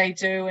what they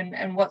do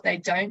and what they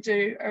don't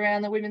do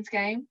around the women's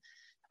game.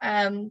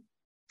 And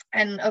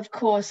of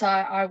course,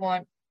 I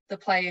want the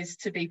players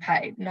to be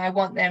paid, and I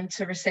want them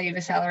to receive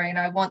a salary, and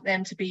I want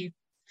them to be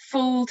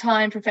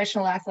full-time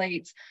professional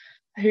athletes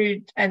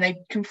and they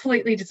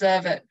completely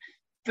deserve it.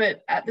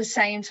 But at the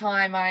same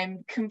time,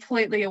 I'm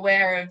completely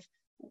aware of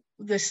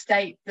the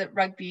state that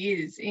rugby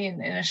is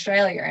in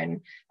Australia.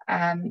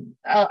 And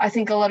I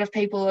think a lot of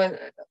people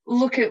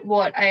look at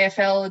what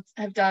AFL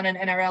have done and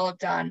NRL have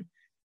done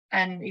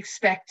and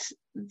expect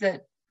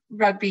that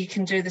rugby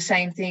can do the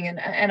same thing.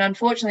 And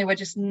unfortunately,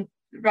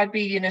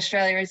 rugby in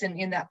Australia isn't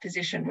in that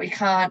position. We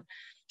can't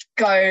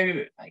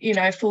go,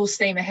 full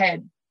steam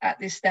ahead at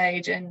this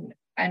stage and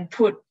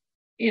put,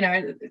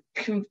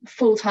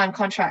 full-time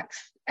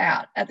contracts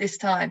out at this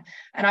time.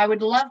 And I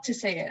would love to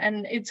see it.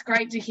 And it's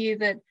great to hear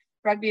that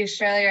Rugby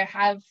Australia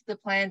have the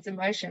plans in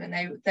motion,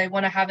 and they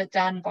want to have it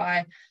done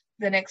by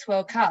the next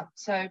World Cup.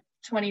 So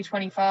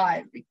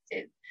 2025,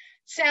 it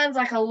sounds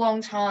like a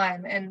long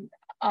time, and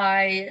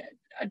I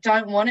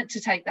don't want it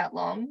to take that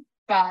long,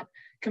 but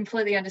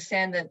completely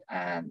understand that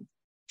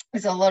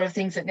there's a lot of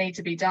things that need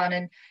to be done.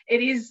 And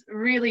it is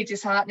really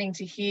disheartening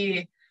to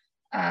hear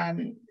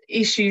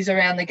issues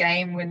around the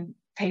game when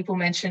people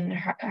mention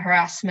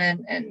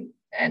harassment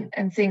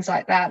and things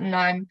like that.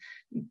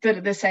 But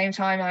at the same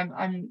time,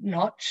 I'm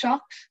not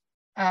shocked.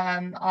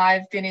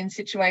 I've been in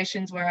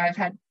situations where I've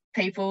had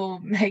people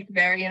make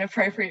very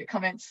inappropriate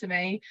comments to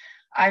me.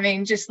 I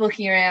mean, just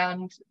looking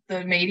around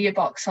the media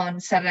box on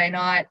Saturday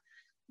night,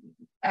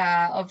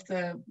 of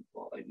the,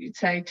 you'd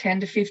say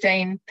 10 to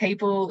 15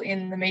 people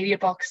in the media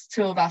box,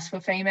 2 of us were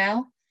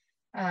female.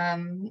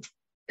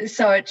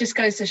 So it just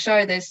goes to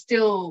show there's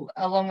still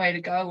a long way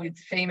to go with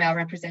female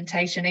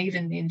representation,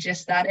 even in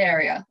just that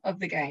area of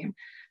the game.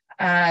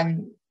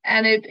 And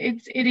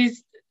it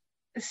is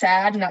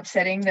sad and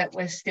upsetting that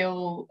we're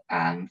still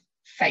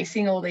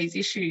facing all these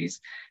issues.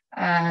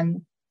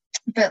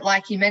 But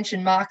like you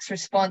mentioned, Mark's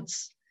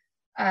response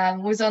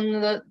was on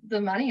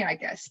the money, I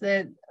guess.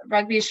 The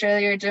Rugby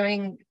Australia are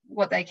doing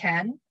what they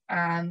can.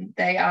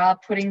 They are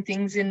putting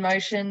things in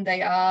motion.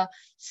 They are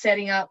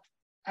setting up,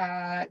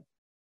 the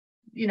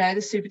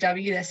Super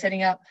W. They're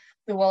setting up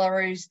the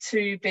Wallaroos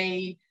to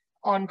be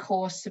on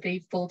course to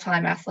be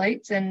full-time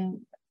athletes.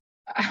 And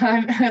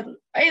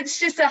it's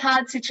just a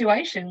hard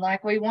situation.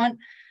 Like, we want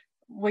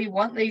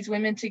these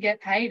women to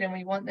get paid, and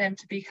we want them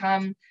to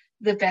become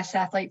the best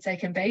athletes they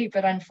can be.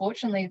 But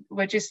unfortunately,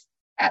 we're just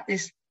at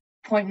this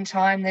point in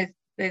time,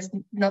 there's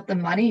not the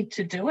money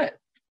to do it,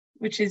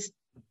 which is,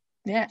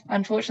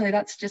 unfortunately,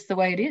 that's just the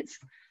way it is.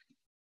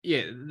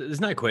 Yeah,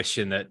 there's no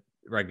question that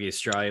Rugby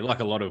Australia, like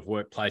a lot of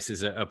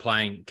workplaces, are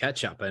playing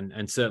catch up,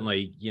 and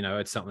certainly,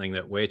 it's something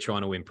that we're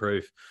trying to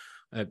improve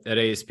at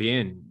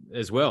ESPN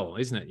as well,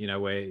 isn't it?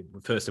 Where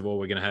first of all,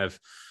 we're going to have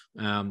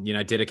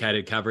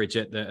dedicated coverage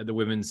at the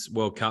Women's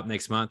World Cup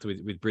next month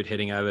with Brit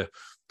heading over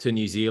to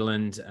New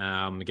Zealand.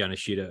 We're going to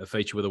shoot a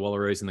feature with the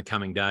Wallaroos in the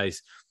coming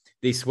days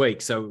this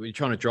week. So we're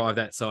trying to drive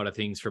that side of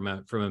things from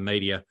a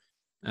media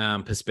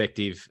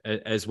perspective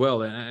as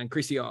well. And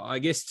Chrissy, I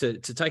guess to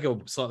take a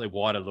slightly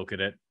wider look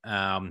at it,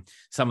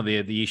 some of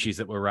the issues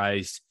that were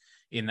raised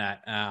in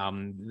that,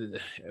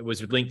 it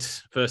was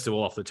linked first of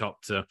all off the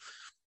top to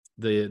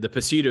the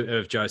pursuit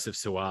of Joseph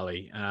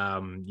Suaalii,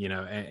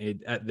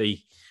 at the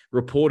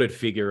reported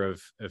figure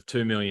of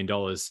 $2 million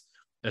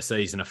a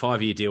season, a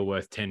 5-year deal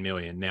worth $10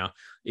 million. Now,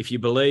 if you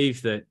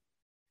believe that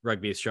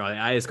Rugby Australia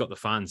has got the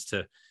funds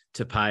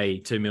to pay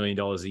 $2 million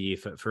a year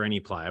for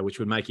any player, which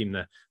would make him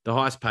the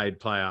highest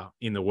paid player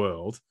in the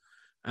world,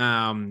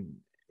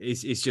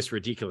 is just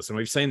ridiculous. And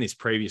we've seen this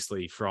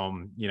previously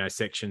from,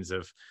 sections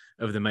of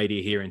the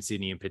media here in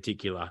Sydney in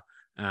particular.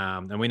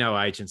 And we know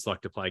agents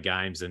like to play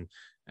games, and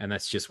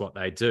that's just what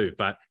they do.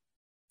 But,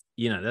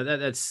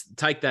 that's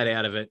take that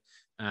out of it.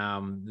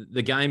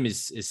 The game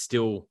is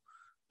still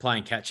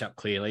playing catch up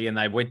clearly, and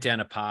they went down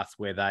a path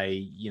where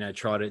they,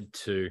 tried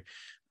to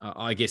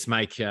I guess,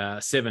 make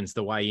sevens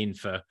the way in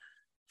for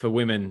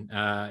women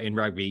in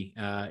rugby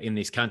in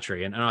this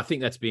country. And I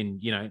think that's been,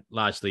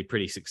 largely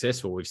pretty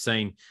successful. We've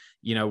seen,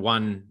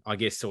 one, I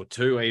guess, or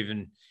two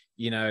even,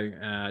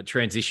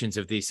 transitions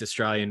of this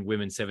Australian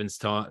women's sevens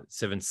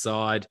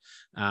side,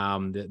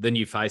 the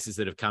new faces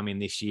that have come in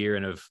this year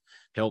and have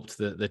helped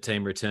the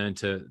team return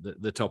to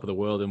the top of the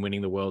world and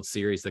winning the World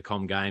Series, the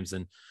Com Games,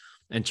 and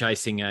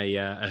chasing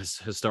a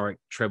historic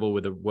treble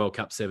with the World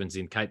Cup sevens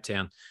in Cape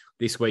Town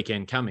this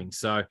weekend coming.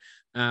 So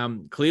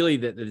clearly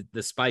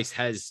the space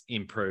has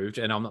improved,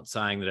 and I'm not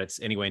saying that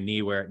it's anywhere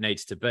near where it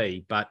needs to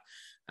be, but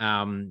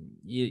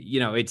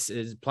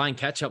it's playing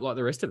catch up like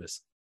the rest of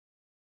us.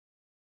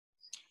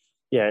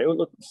 Yeah,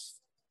 look,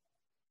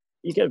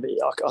 you got to be.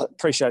 I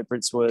appreciate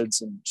Brit's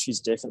words, and she's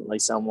definitely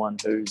someone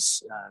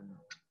who's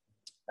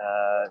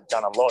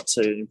done a lot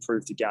to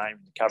improve the game,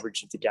 the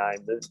coverage of the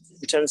game.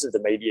 In terms of the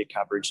media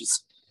coverage,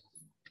 it's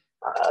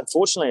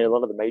unfortunately, a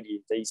lot of the media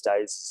these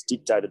days is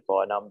dictated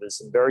by numbers,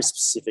 and very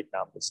specific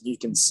numbers. You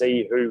can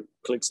see who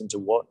clicks into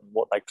what and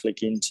what they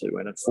click into.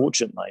 And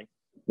unfortunately,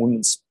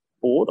 women's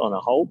sport on a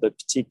whole, but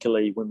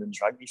particularly women's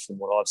rugby from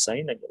what I've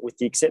seen, with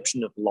the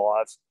exception of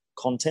live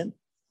content,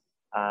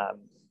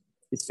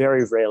 it's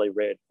very rarely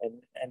read.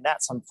 And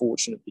that's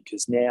unfortunate,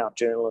 because now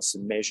journalists are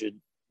measured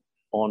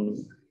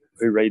on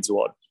who reads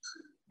what.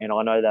 And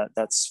I know that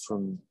that's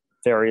from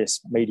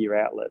various media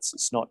outlets.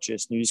 It's not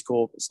just News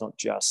Corp, it's not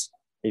just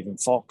even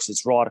Fox,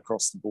 it's right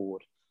across the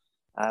board.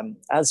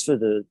 As for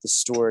the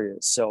story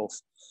itself,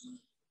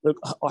 look,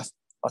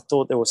 I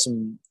thought it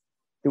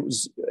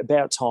was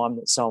about time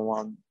that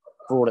someone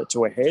brought it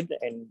to a head.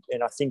 And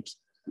I think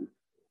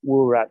we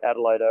were at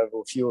Adelaide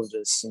Oval, a few of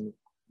us, and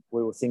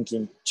we were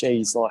thinking,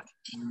 geez,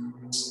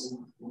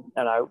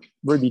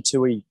 Ruby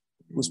Tui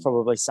was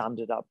probably summed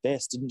it up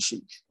best, didn't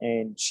she?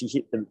 And she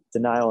hit the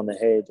nail on the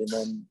head. And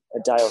then a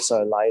day or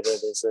so later,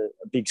 there's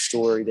a big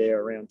story there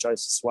around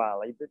Joseph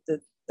Suaalii. But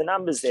the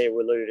numbers there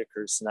were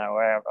ludicrous, and they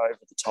were over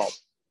the top.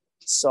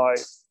 So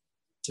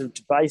to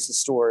base the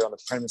story on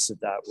the premise of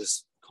that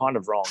was kind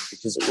of wrong,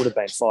 because it would have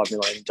been $5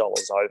 million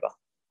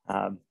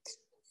over.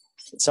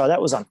 So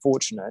that was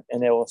unfortunate,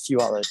 and there were a few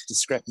other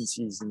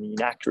discrepancies and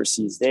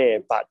inaccuracies there.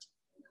 But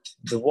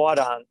the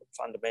wider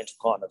fundamental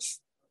kind of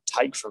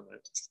take from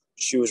it,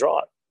 she was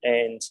right.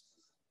 And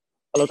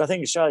look, I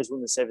think Australia's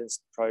women's sevens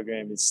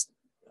program it's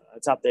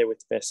up there with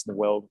the best in the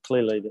world.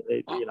 Clearly,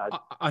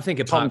 I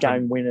think Tom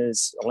game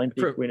winners,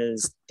 Olympic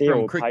winners, they're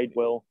all paid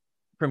well.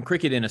 From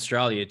cricket in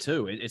Australia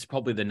too, it's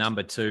probably the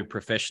number 2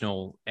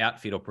 professional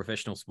outfit or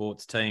professional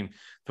sports team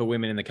for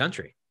women in the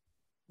country.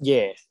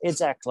 Yeah,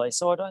 exactly.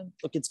 So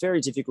it's very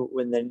difficult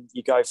when then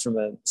you go from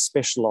a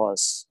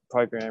specialised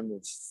program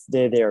of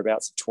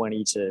thereabouts of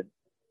 20 to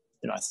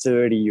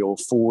 30 or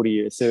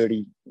 40 or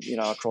 30,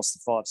 across the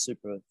 5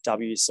 Super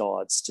W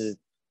sides, to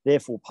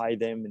therefore pay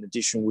them in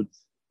addition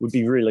would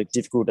be really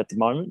difficult at the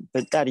moment.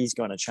 But that is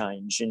going to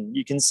change, and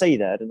you can see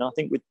that. And I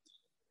think with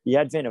the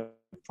advent of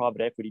private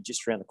equity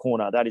just around the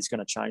corner, that is going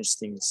to change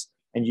things.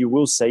 And you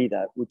will see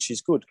that, which is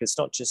good, because it's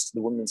not just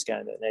the women's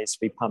game that needs to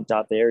be pumped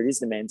up there. It is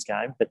the men's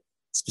game, but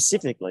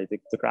specifically the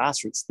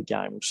grassroots of the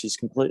game, which is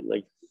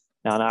completely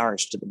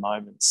malnourished at the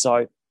moment.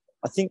 So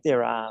I think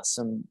there are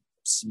some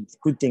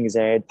good things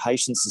ahead.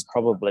 Patience is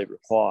probably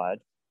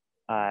required.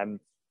 And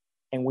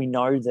we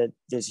know that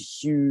there's a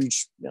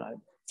huge,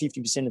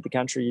 50% of the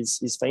country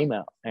is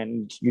female,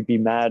 and you'd be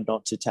mad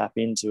not to tap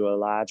into a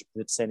large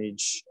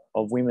percentage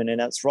of women. And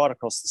that's right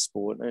across the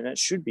sport, and it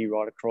should be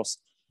right across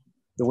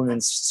the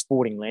women's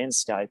sporting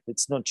landscape.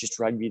 It's not just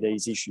rugby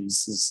these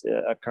issues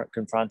are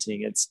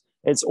confronting.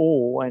 It's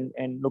all,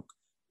 and look,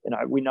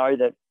 we know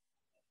that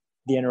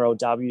the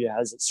NRLW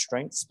has its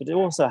strengths, but it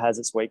also has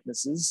its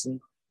weaknesses. And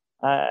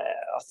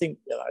I think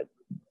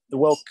the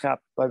World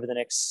Cup over the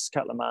next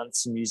couple of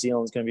months in New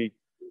Zealand is going to be,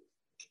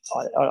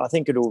 I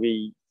think it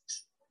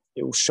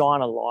will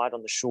shine a light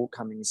on the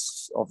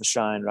shortcomings of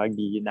Australian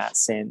rugby in that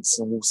sense.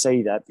 And we'll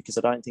see that, because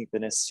I don't think they're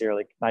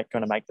necessarily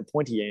going to make the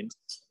pointy end.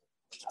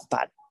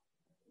 But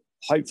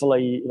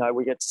hopefully,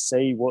 we get to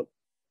see what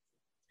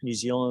New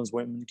Zealand's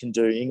women can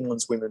do,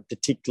 England's women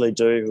particularly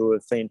do, who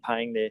have been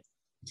paying their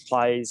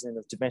players in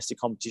the domestic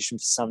competition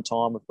for some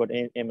time. We've got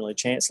Emily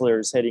Chancellor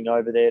is heading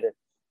over there to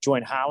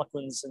join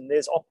Harlequins, and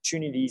there's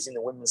opportunities in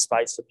the women's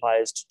space for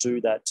players to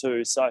do that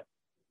too. So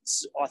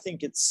I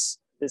think there's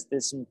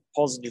some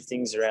positive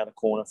things around the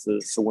corner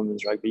for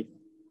women's rugby.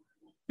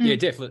 Yeah,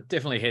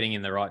 definitely heading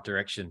in the right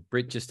direction.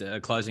 Britt, just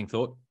a closing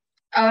thought.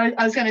 I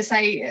was going to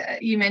say,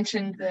 you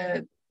mentioned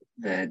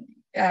the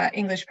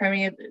English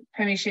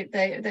Premiership.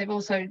 They've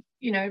also,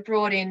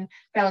 brought in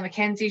Bella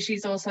McKenzie.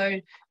 She's also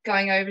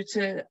going over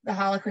to the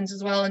Harlequins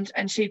as well,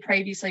 and she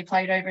previously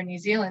played over in New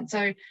Zealand.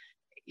 So,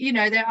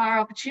 there are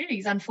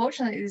opportunities.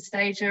 Unfortunately, at this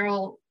stage, they're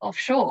all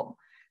offshore.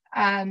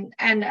 And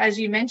as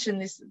you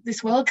mentioned,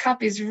 this World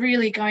Cup is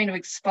really going to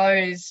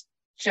expose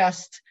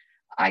just,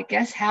 I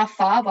guess, how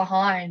far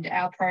behind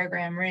our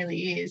program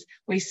really is.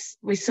 We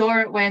saw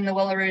it when the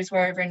Wallaroos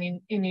were over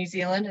in New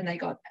Zealand, and they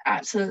got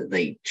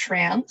absolutely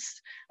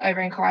trounced over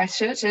in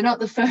Christchurch. They're not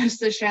the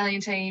first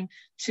Australian team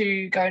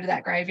to go to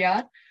that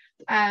graveyard.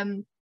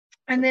 And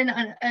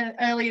then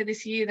earlier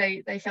this year,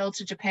 they fell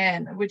to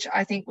Japan, which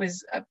I think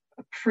was a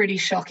pretty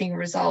shocking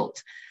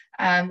result.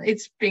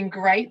 It's been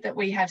great that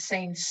we have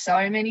seen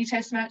so many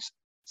test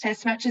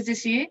matches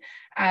this year,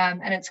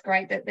 and it's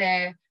great that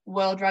their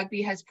World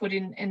Rugby has put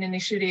in an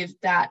initiative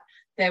that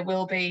there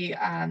will be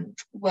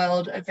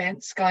world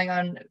events going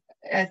on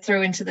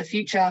through into the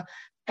future.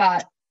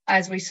 But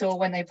as we saw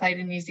when they played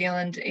in New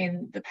Zealand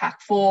in the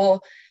Pac-4,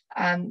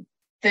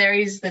 there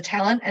is the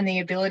talent and the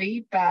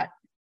ability, but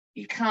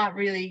you can't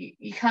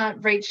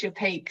reach your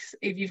peaks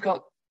if you've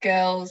got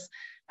girls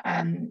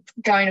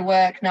going to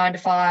work 9 to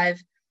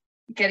 5,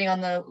 getting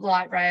on the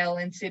light rail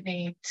in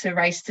Sydney to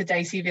race to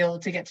Daceyville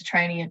to get to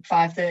training at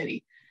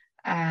 5:30,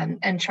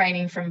 and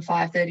training from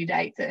 5:30 to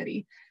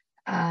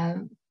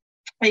 8:30.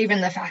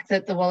 Even the fact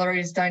that the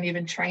Wallaroos don't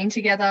even train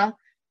together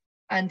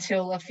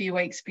until a few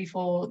weeks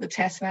before the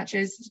test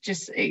matches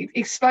just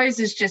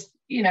exposes just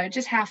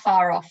how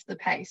far off the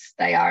pace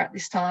they are at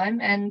this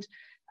time. And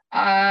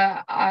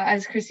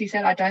as Chrissy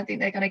said, I don't think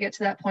they're going to get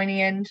to that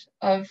pointy end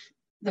of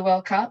the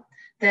World Cup.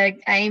 Their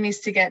aim is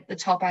to get the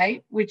top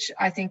 8, which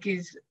I think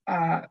is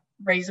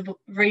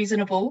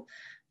reasonable.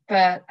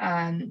 But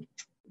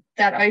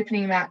that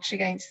opening match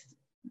against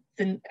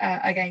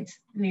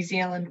New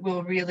Zealand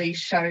will really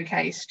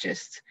showcase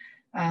just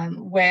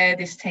where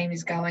this team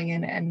is going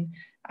and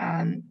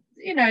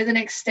the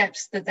next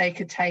steps that they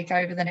could take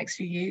over the next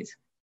few years.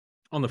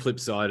 On the flip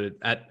side,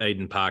 at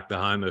Eden Park, the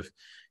home of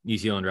New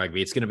Zealand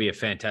rugby, it's going to be a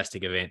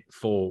fantastic event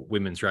for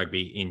women's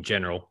rugby in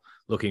general,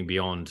 looking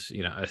beyond,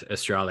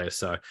 Australia.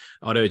 So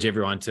I'd urge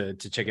everyone to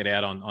check it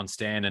out on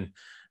Stan and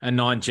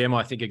 9Gem.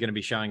 I think are going to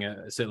be showing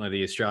certainly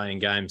the Australian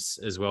games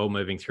as well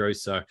moving through.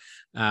 So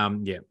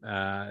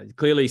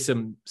clearly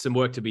some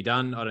work to be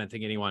done. I don't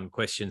think anyone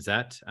questions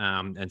that.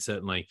 And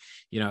certainly,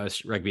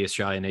 Rugby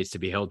Australia needs to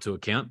be held to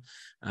account.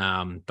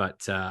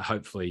 But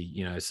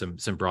hopefully,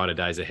 some brighter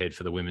days ahead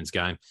for the women's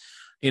game.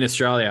 in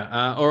Australia.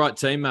 All right,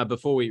 team,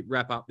 before we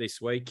wrap up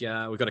this week,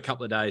 we've got a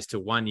couple of days to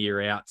 1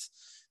 year out.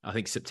 I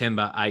think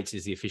September 8th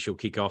is the official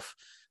kickoff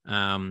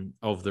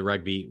of the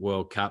Rugby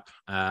World Cup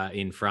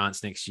in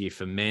France next year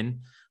for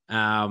men.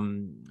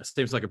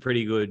 Seems like a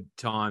pretty good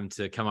time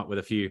to come up with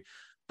a few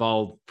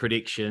bold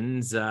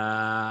predictions.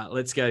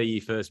 Let's go to you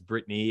first,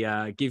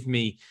 Brittany. Give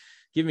me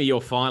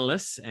your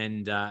finalists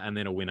and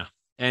then a winner,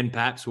 and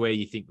perhaps where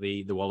you think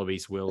the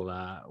Wallabies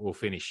will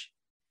finish.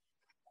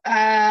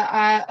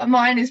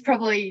 Mine is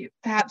probably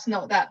perhaps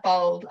not that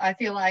bold. I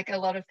feel like a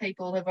lot of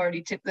people have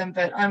already tipped them,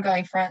 but I'm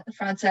going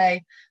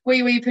Francais.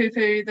 Oui, poo.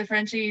 The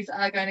Frenchies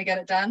are going to get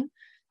it done.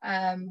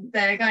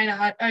 They're going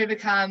to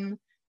overcome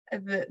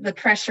the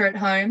pressure at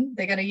home.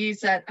 They're going to use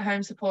that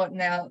home support, and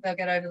they'll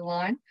get over the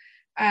line.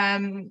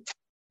 I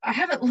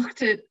haven't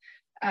looked at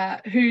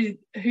who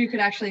could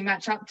actually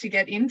match up to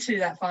get into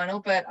that final,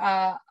 but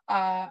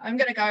I'm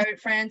going to go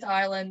France,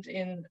 Ireland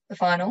in the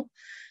final.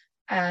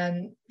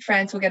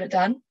 France will get it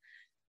done.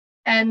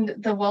 And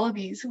the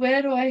Wallabies,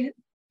 where do I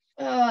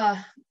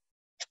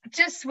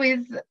just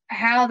with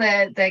how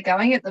they're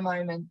going at the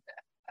moment,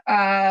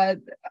 I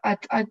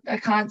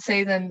can't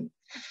see them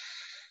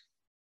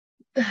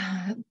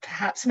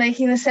perhaps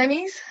making the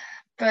semis,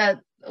 but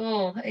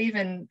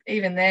even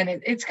then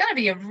it's going to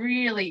be a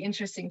really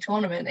interesting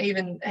tournament,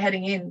 even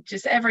heading in.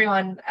 Just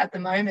everyone at the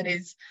moment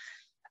is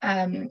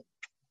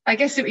I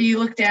guess you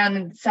look down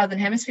in the Southern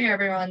Hemisphere,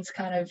 everyone's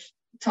kind of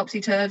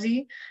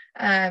topsy-turvy.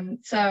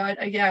 So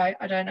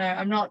I don't know.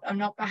 I'm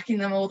not backing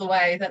them all the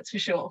way, that's for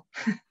sure.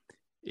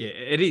 Yeah,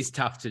 it is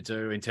tough to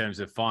do in terms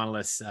of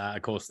finalists.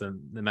 Of course, the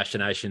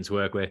machinations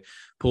work where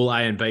Pool A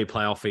and B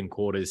play off in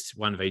quarters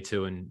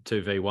 1v2 and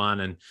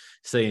 2v1, and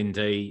C and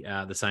D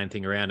the same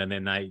thing around, and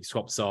then they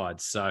swap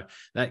sides. So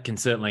that can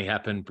certainly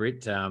happen,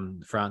 Britt.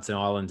 France and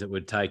Ireland, it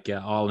would take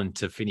Ireland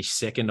to finish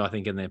second, I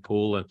think, in their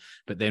pool,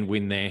 but then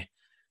win their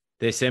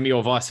semi,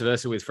 or vice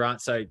versa with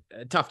France. So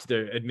tough to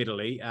do,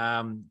 admittedly.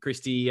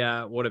 Christy,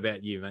 what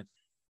about you, mate?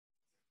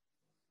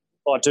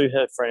 I do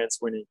have France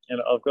winning,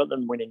 and I've got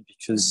them winning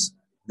because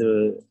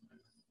the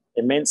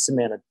immense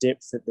amount of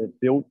depth that they've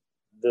built,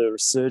 the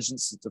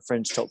resurgence of the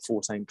French top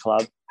 14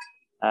 club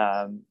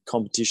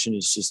competition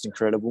is just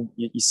incredible.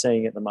 You're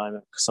seeing at the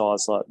moment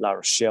sides like La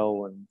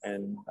Rochelle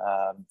and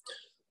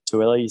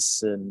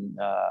Toulouse and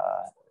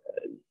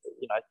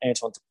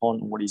Antoine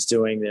Dupont and what he's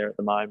doing there at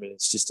the moment.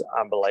 It's just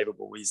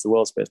unbelievable. He's the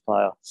world's best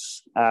player.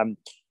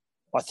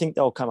 I think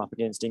they'll come up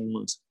against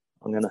England.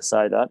 I'm going to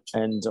say that,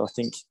 and I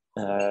think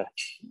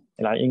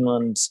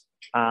England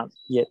aren't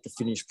yet the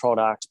finished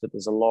product, but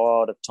there's a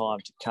lot of time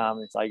to come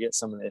if they get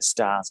some of their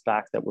stars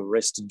back that were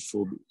rested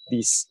for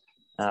this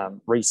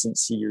recent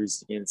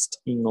series against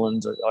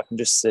England. I can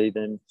just see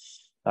them.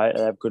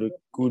 They've got a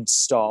good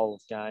style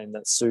of game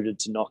that's suited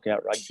to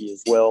knockout rugby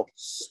as well.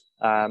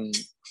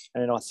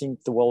 And I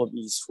think the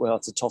Wallabies, well,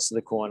 it's a toss of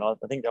the coin. I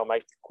think they'll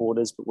make the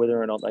quarters, but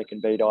whether or not they can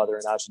beat either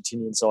an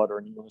Argentinian side or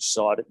an English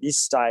side, at this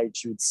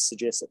stage, you would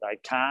suggest that they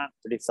can't.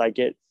 But if they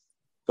get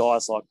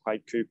guys like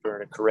Quade Cooper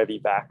and a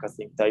Karevi back, I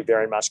think they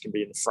very much can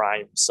be in the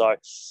frame. So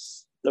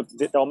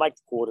they'll make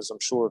the quarters, I'm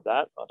sure of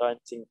that. I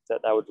don't think that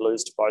they would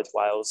lose to both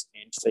Wales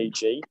and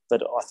Fiji,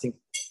 but I think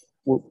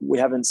we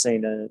haven't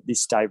seen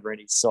this Dave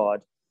Rennie side,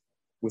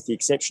 with the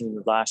exception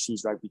of last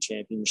year's Rugby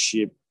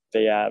Championship,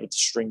 be able to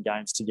string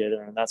games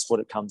together, and that's what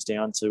it comes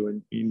down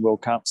to in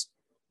World Cups.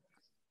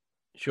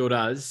 Sure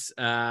does.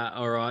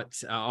 All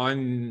right.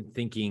 I'm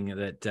thinking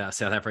that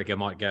South Africa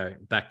might go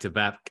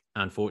back-to-back,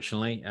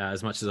 unfortunately,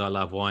 as much as I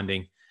love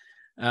winding.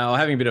 I'm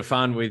having a bit of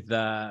fun with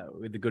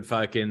the good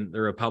folk in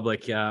the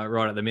Republic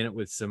right at the minute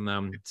with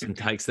some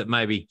takes that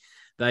maybe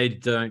they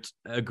don't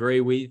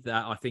agree with.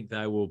 I think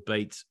they will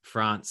beat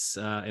France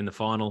in the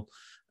final.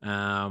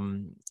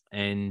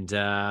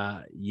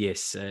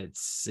 Yes,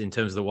 it's in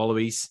terms of the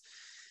Wallabies.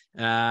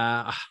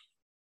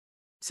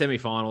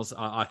 Semi-finals,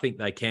 I think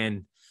they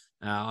can.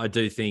 I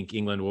do think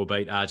England will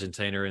beat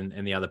Argentina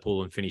and the other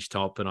pool and finish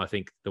top. And I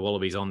think the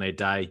Wallabies on their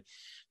day,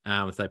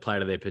 if they play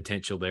to their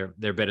potential, they're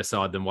a better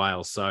side than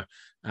Wales. So,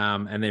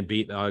 and then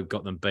I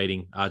got them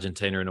beating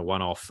Argentina in a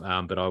one-off.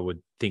 But I would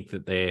think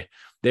that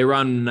their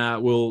run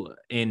will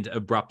end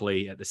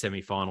abruptly at the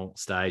semi-final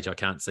stage. I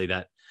can't see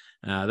that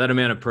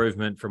amount of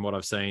improvement from what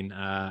I've seen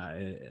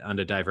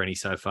under Dave Rennie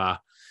so far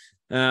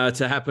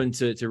to happen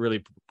to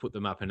really put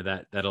them up into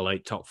that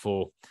elite top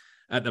four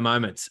at the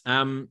moment.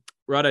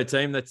 Righto,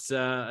 team. That's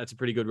a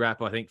pretty good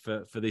wrap, I think,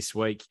 for this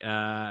week.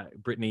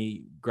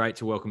 Brittany, great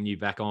to welcome you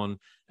back on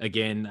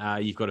again.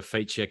 You've got a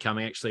feature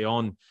coming actually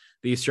on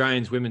the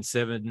Australians women's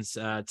sevens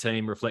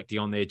team, reflecting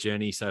on their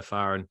journey so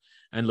far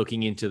and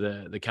looking into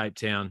the Cape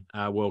Town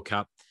World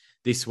Cup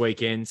this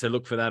weekend. So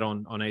look for that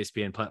on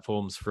ESPN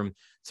platforms from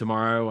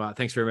tomorrow.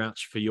 Thanks very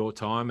much for your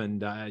time.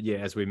 And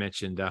as we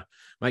mentioned,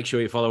 make sure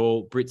you follow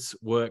all Britt's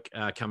work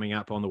coming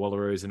up on the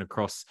Wallaroos and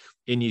across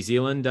in New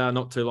Zealand.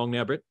 Not too long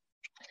now, Britt.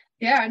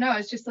 Yeah, I know. I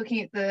was just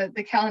looking at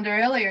the calendar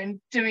earlier and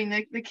doing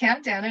the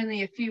countdown.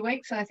 Only a few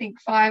weeks. I think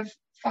five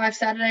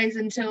Saturdays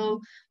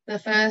until the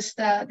first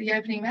the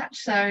opening match.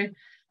 So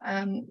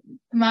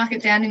mark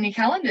it down in your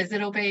calendars.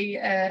 It'll be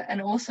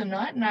an awesome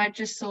night. And I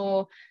just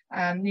saw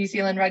New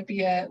Zealand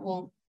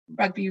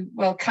Rugby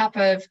World Cup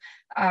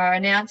are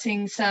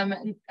announcing some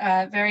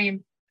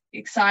very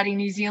exciting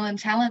New Zealand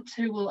talent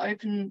who will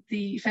open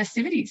the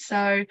festivities.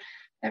 So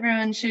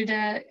everyone should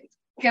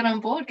get on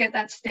board, get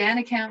that Stan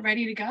account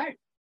ready to go.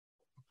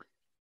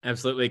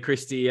 Absolutely,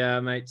 Christy,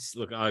 mates.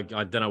 Look, I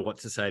don't know what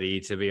to say to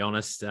you, to be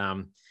honest.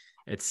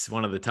 It's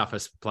one of the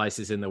toughest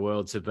places in the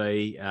world to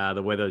be.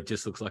 The weather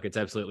just looks like it's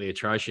absolutely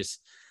atrocious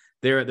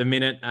there at the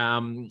minute.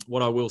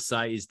 What I will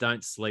say is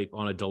don't sleep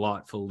on a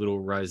delightful little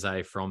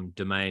rosé from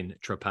Domaine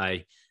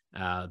Trapé,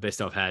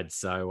 best I've had.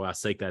 So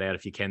seek that out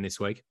if you can this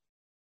week.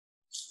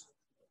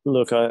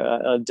 Look,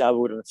 I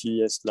dabbled in a few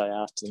yesterday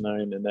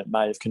afternoon, and that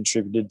may have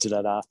contributed to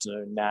that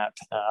afternoon nap.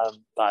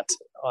 But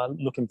I'm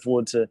looking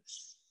forward to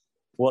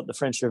what the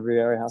French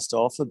Riviera has to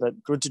offer.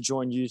 But good to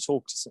join you,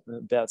 talk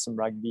about some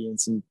rugby and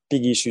some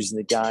big issues in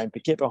the game.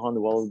 But get behind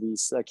the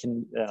Wallabies.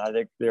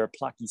 They're a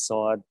plucky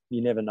side.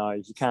 You never know.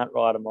 You can't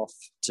write them off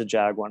to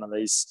jag one of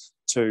these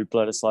two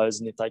Bledisloes.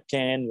 And if they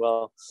can,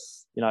 well,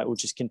 it will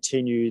just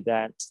continue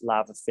that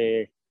love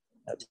affair,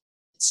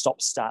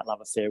 stop-start love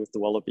affair with the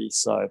Wallabies.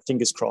 So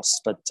fingers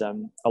crossed. But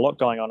a lot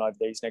going on over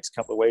these next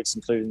couple of weeks,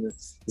 including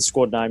the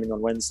squad naming on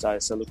Wednesday.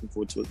 So looking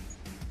forward to it.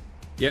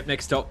 Yep,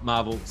 next stop,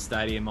 Marvel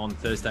Stadium on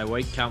Thursday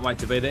week. Can't wait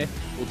to be there.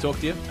 We'll talk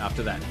to you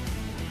after that.